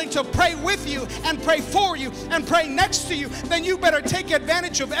are willing to pray with you and pray for you and pray next to you, then you better take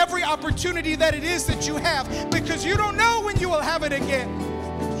advantage of every opportunity that it is that you have, because you don't know when you will have it again.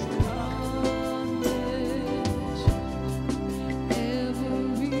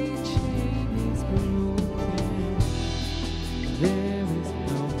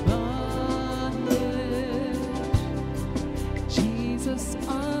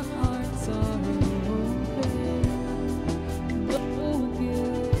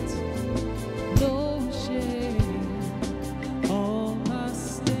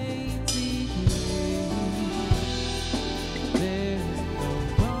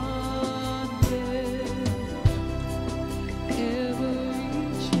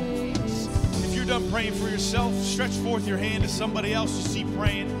 Praying for yourself, stretch forth your hand to somebody else you see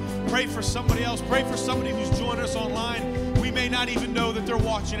praying. Pray for somebody else. Pray for somebody who's joining us online. We may not even know that they're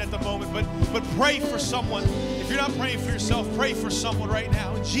watching at the moment, but pray for someone. If you're not praying for yourself, pray for someone right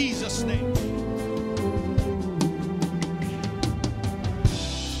now in Jesus' name.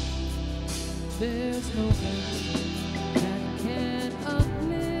 There's no one that can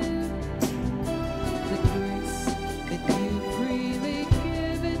uplift the grace that you freely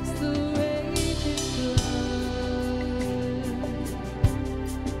give. It's the raging flood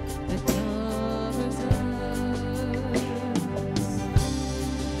that covers us.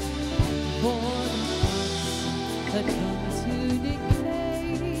 For the hearts that come to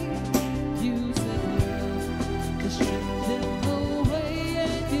decay, use the love to strengthen the way,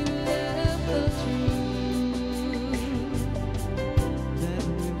 and you left the truth.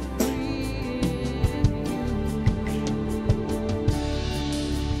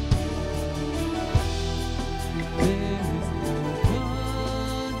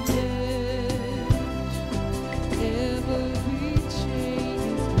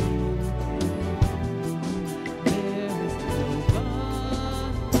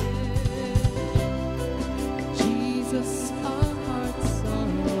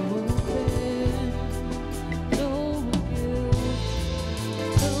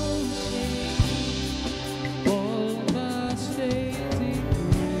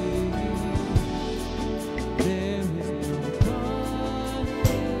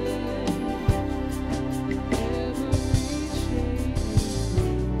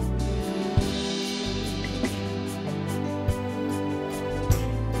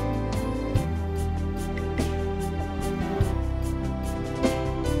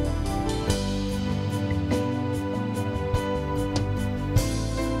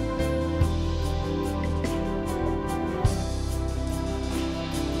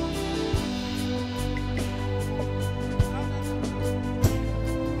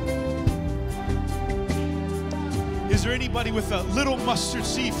 there anybody with a little mustard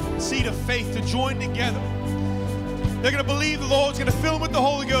seed of faith to join together? They're going to believe the Lord's going to fill them with the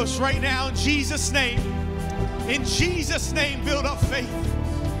Holy Ghost right now in Jesus' name. In Jesus' name, build up faith.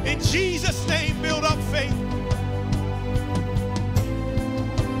 In Jesus' name, build up faith.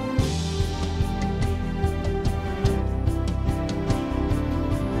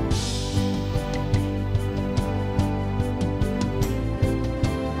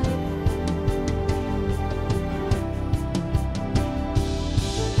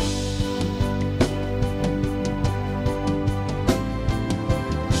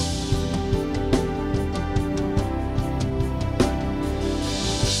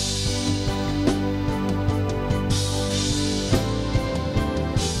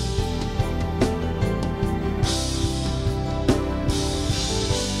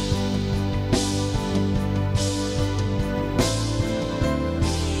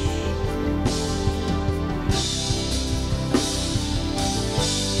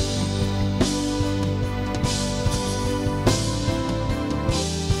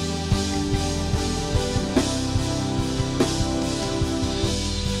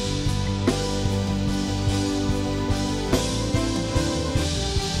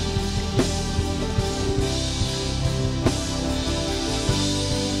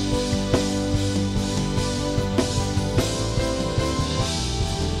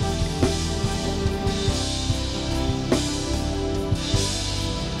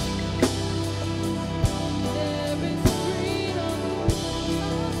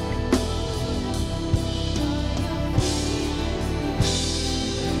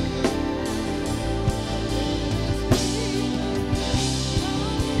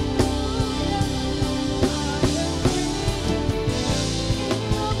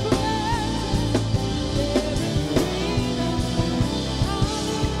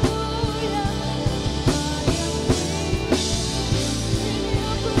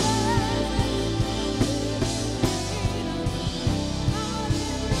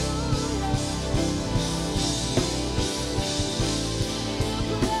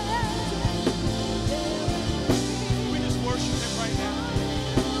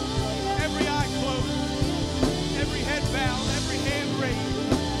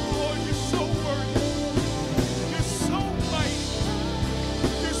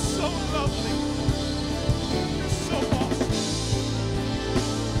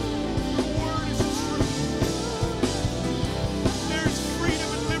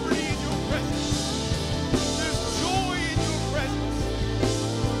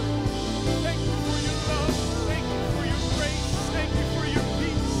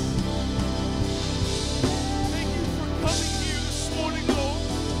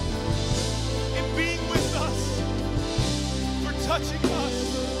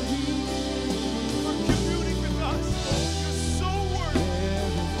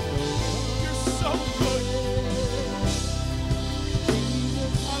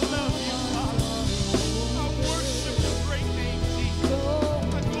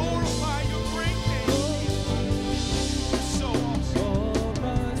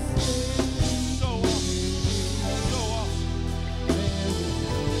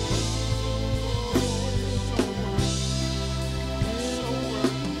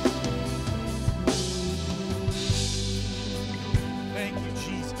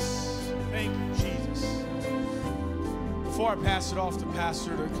 Before I pass it off to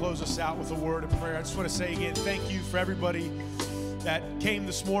Pastor to close us out with a word of prayer, I just want to say again, thank you for everybody that came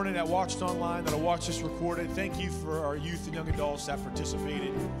this morning, that watched online, that'll watch this recorded. Thank you for our youth and young adults that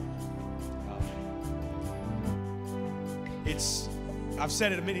participated. I've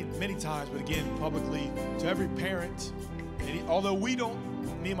said it many times, but again, publicly, to every parent, although me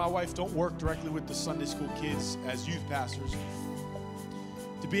and my wife don't work directly with the Sunday school kids as youth pastors,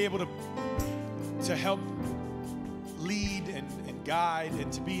 to be able to help lead and guide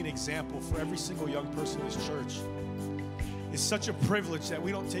and to be an example for every single young person in this church is such a privilege that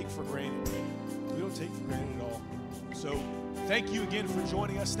we don't take for granted. We don't take for granted at all. So thank you again for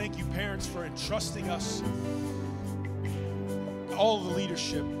joining us. Thank you, parents, for entrusting us, all the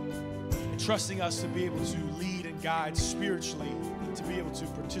leadership, entrusting us to be able to lead and guide spiritually and to be able to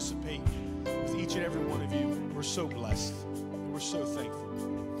participate with each and every one of you. We're so blessed and we're so thankful.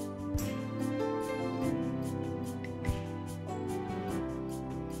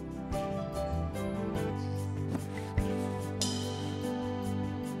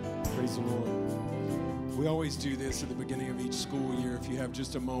 Praise the Lord. We always do this at the beginning of each school year. If you have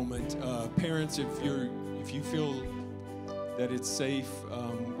just a moment, parents, if you feel that it's safe,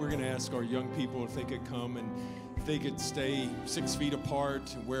 we're going to ask our young people if they could come and if they could stay 6 feet apart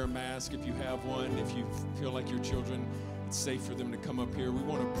and wear a mask if you have one, if you feel like your children, it's safe for them to come up here. We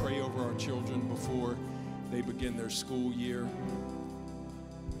want to pray over our children before they begin their school year.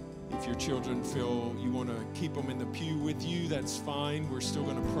 If your children feel you want to keep them in the pew with you, that's fine. We're still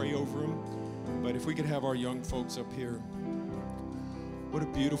going to pray over them. But if we could have our young folks up here. What a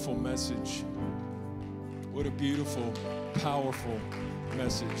beautiful message. What a beautiful, powerful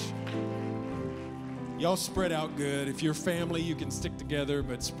message. Y'all spread out good. If you're family, you can stick together,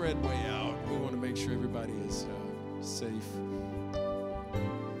 but spread way out. We want to make sure everybody is safe.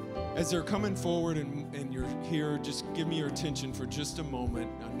 As they're coming forward and you're here, just give me your attention for just a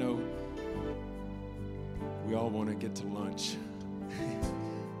moment. I know we all want to get to lunch.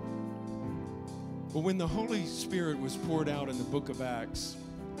 But when the Holy Spirit was poured out in the book of Acts,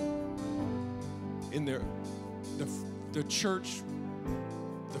 in the church,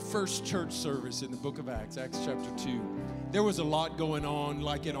 the first church service in the book of Acts, Acts chapter 2, there was a lot going on,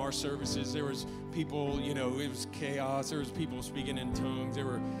 like in our services. There was people, you know, it was chaos. There was people speaking in tongues. There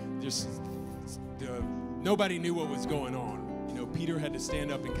were just, nobody knew what was going on. You know, Peter had to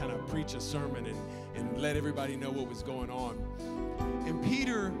stand up and kind of preach a sermon and let everybody know what was going on. And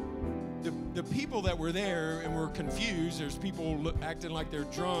Peter, the people that were there and were confused, there's people acting like they're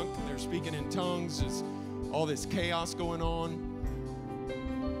drunk, they're speaking in tongues, there's all this chaos going on.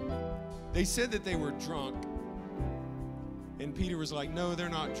 They said that they were drunk. And Peter was like, no, they're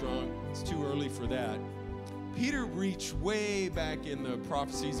not drunk. It's too early for that. Peter reached way back in the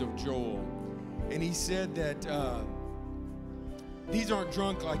prophecies of Joel. And he said that these aren't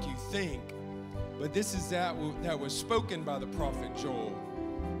drunk like you think, but this is that was spoken by the prophet Joel.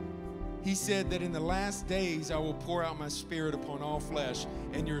 He said that in the last days I will pour out my spirit upon all flesh,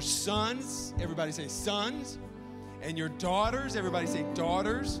 and your sons, everybody say sons, and your daughters, everybody say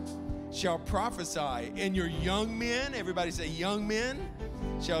daughters, shall prophesy, and your young men, everybody say young men,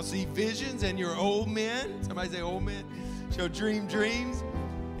 shall see visions, and your old men, somebody say old men, shall dream dreams,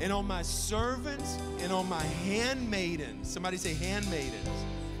 and on my servants and on my handmaidens, somebody say handmaidens,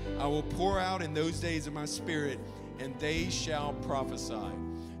 I will pour out in those days of my spirit, and they shall prophesy.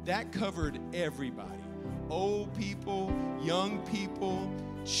 That covered everybody, old people, young people,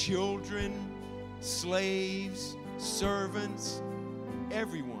 children, slaves, servants,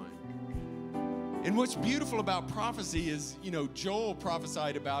 everyone. And what's beautiful about prophecy is, you know, Joel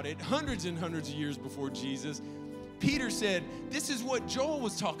prophesied about it hundreds and hundreds of years before Jesus. Peter said, this is what Joel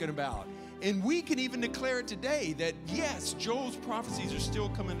was talking about. And we can even declare it today that, yes, Joel's prophecies are still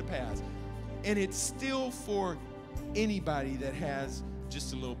coming to pass. And it's still for anybody that has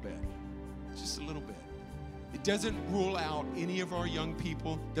just a little bit. Just a little bit. It doesn't rule out any of our young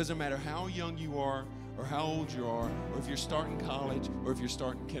people. Doesn't matter how young you are or how old you are, or if you're starting college or if you're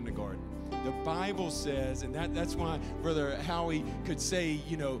starting kindergarten. The Bible says, and that's why Brother Howie could say,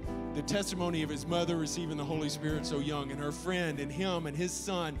 you know, the testimony of his mother receiving the Holy Spirit so young, and her friend, and him, and his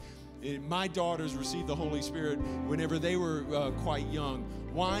son. My daughters received the Holy Spirit whenever they were quite young.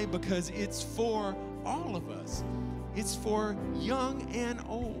 Why? Because it's for all of us. It's for young and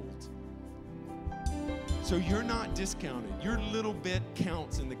old. So you're not discounted. Your little bit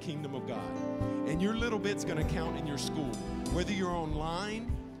counts in the kingdom of God. And your little bit's going to count in your school. Whether you're online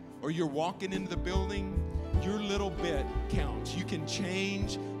or you're walking into the building, your little bit counts. You can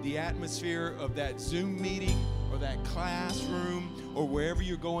change the atmosphere of that Zoom meeting or that classroom or wherever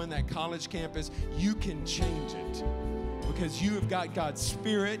you're going, that college campus. You can change it because you have got God's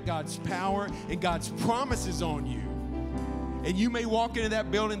Spirit, God's power, and God's promises on you. And you may walk into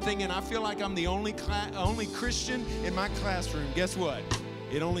that building thinking, I feel like I'm the only Christian in my classroom. Guess what?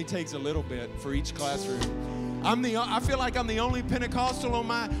 It only takes a little bit for each classroom. I feel like I'm the only Pentecostal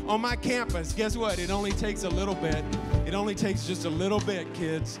on my campus. Guess what? It only takes a little bit. It only takes just a little bit,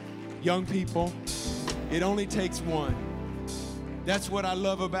 kids, young people. It only takes one. That's what I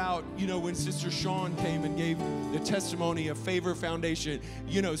love about, you know, when Sister Shawn came and gave the testimony of Favor Foundation.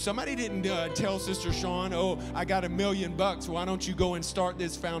 You know, somebody didn't tell Sister Shawn, oh, I got $1 million. Why don't you go and start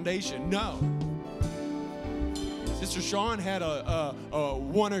this foundation? No. Sister Shawn had a $1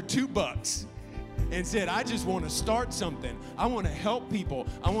 or $2 and said, I just want to start something. I want to help people.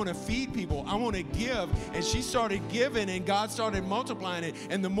 I want to feed people. I want to give. And she started giving, and God started multiplying it.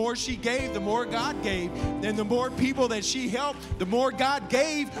 And the more she gave, the more God gave. And the more people that she helped, the more God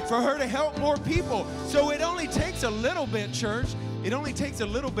gave for her to help more people. So it only takes a little bit, church. It only takes a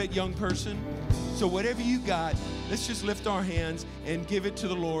little bit, young person. So whatever you got, let's just lift our hands and give it to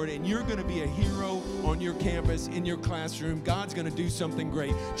the Lord, and you're going to be a hero on your campus, in your classroom. God's going to do something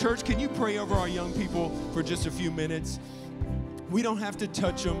great. Church, can you pray over our young people for just a few minutes? We don't have to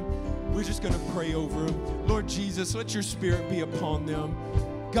touch them. We're just going to pray over them. Lord Jesus, let your spirit be upon them.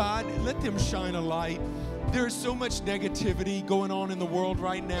 God, let them shine a light. There is so much negativity going on in the world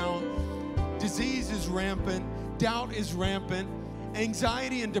right now. Disease is rampant. Doubt is rampant.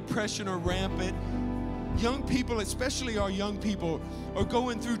 Anxiety and depression are rampant. Young people, especially our young people, are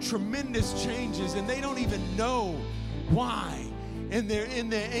going through tremendous changes and they don't even know why. And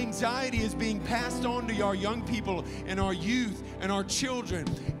the anxiety is being passed on to our young people and our youth and our children.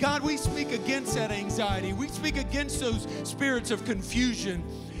 God, we speak against that anxiety. We speak against those spirits of confusion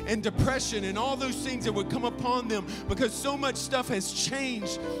and depression and all those things that would come upon them because so much stuff has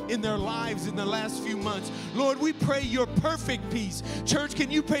changed in their lives in the last few months. Lord, we pray your perfect peace. Church, can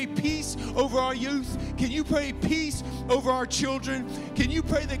you pray peace over our youth? Can you pray peace over our children? Can you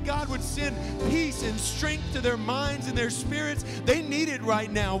pray that God would send peace and strength to their minds and their spirits? They need it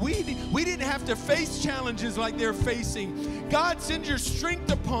right now. We didn't have to face challenges like they're facing. God, send your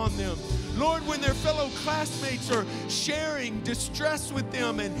strength upon them. Lord, when their fellow classmates are sharing distress with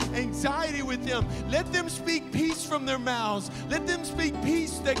them and anxiety with them, let them speak peace from their mouths. Let them speak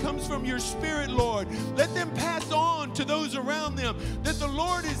peace that comes from your spirit, Lord. Let them pass on to those around them that the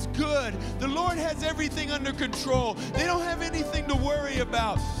Lord is good. The Lord has everything under control. They don't have anything to worry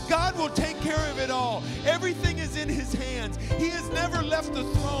about. God will take care of it all. Everything is in his hands. He has never left the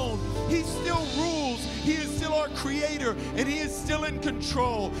throne. He still rules. He is still our creator, and he is still in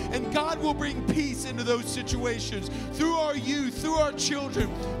control. And God will bring peace into those situations through our youth, through our children,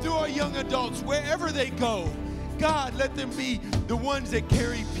 through our young adults, wherever they go. God, let them be the ones that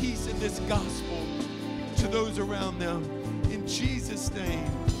carry peace in this gospel to those around them. In Jesus'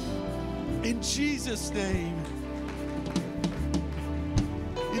 name. In Jesus' name.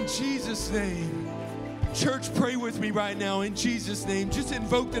 In Jesus' name. Church, pray with me right now in Jesus' name. Just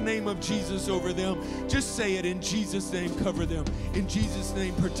invoke the name of Jesus over them. Just say it in Jesus' name. Cover them. In Jesus'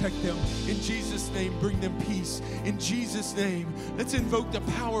 name, protect them. In Jesus' name, bring them peace. In Jesus' name, let's invoke the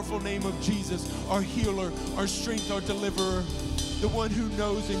powerful name of Jesus, our healer, our strength, our deliverer, the one who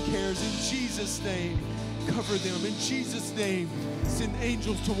knows and cares. In Jesus' name, cover them. In Jesus' name, send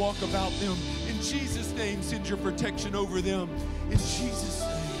angels to walk about them. In Jesus' name, send your protection over them. In Jesus'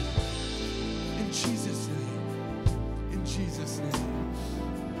 name. In Jesus' name. In Jesus' name.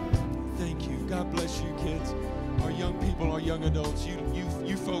 Thank you. God bless you, kids. Our young people, our young adults.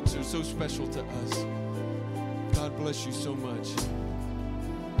 You folks are so special to us. God bless you so much.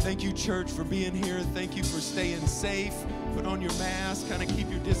 Thank you, church, for being here. Thank you for staying safe. Put on your mask. Kind of keep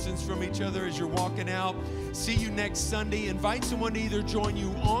your distance from each other as you're walking out. See you next Sunday. Invite someone to either join you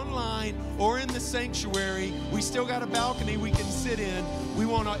online or in the sanctuary. We still got a balcony we can sit in. We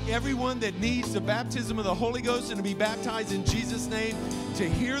want everyone that needs the baptism of the Holy Ghost and to be baptized in Jesus' name to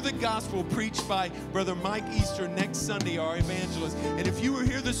hear the gospel preached by Brother Mike Easter next Sunday, our evangelist. And if you were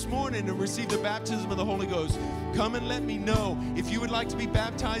here this morning and received the baptism of the Holy Ghost, come and let me know. If you would like to be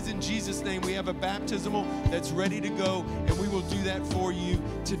baptized in Jesus' name, we have a baptismal that's ready to go, and we will do that for you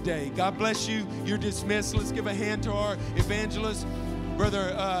today. God bless you. You're dismissed. Let's give a hand to our evangelist,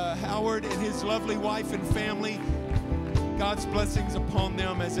 Brother Howard, and his lovely wife and family. God's blessings upon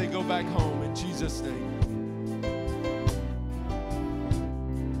them as they go back home in Jesus' name.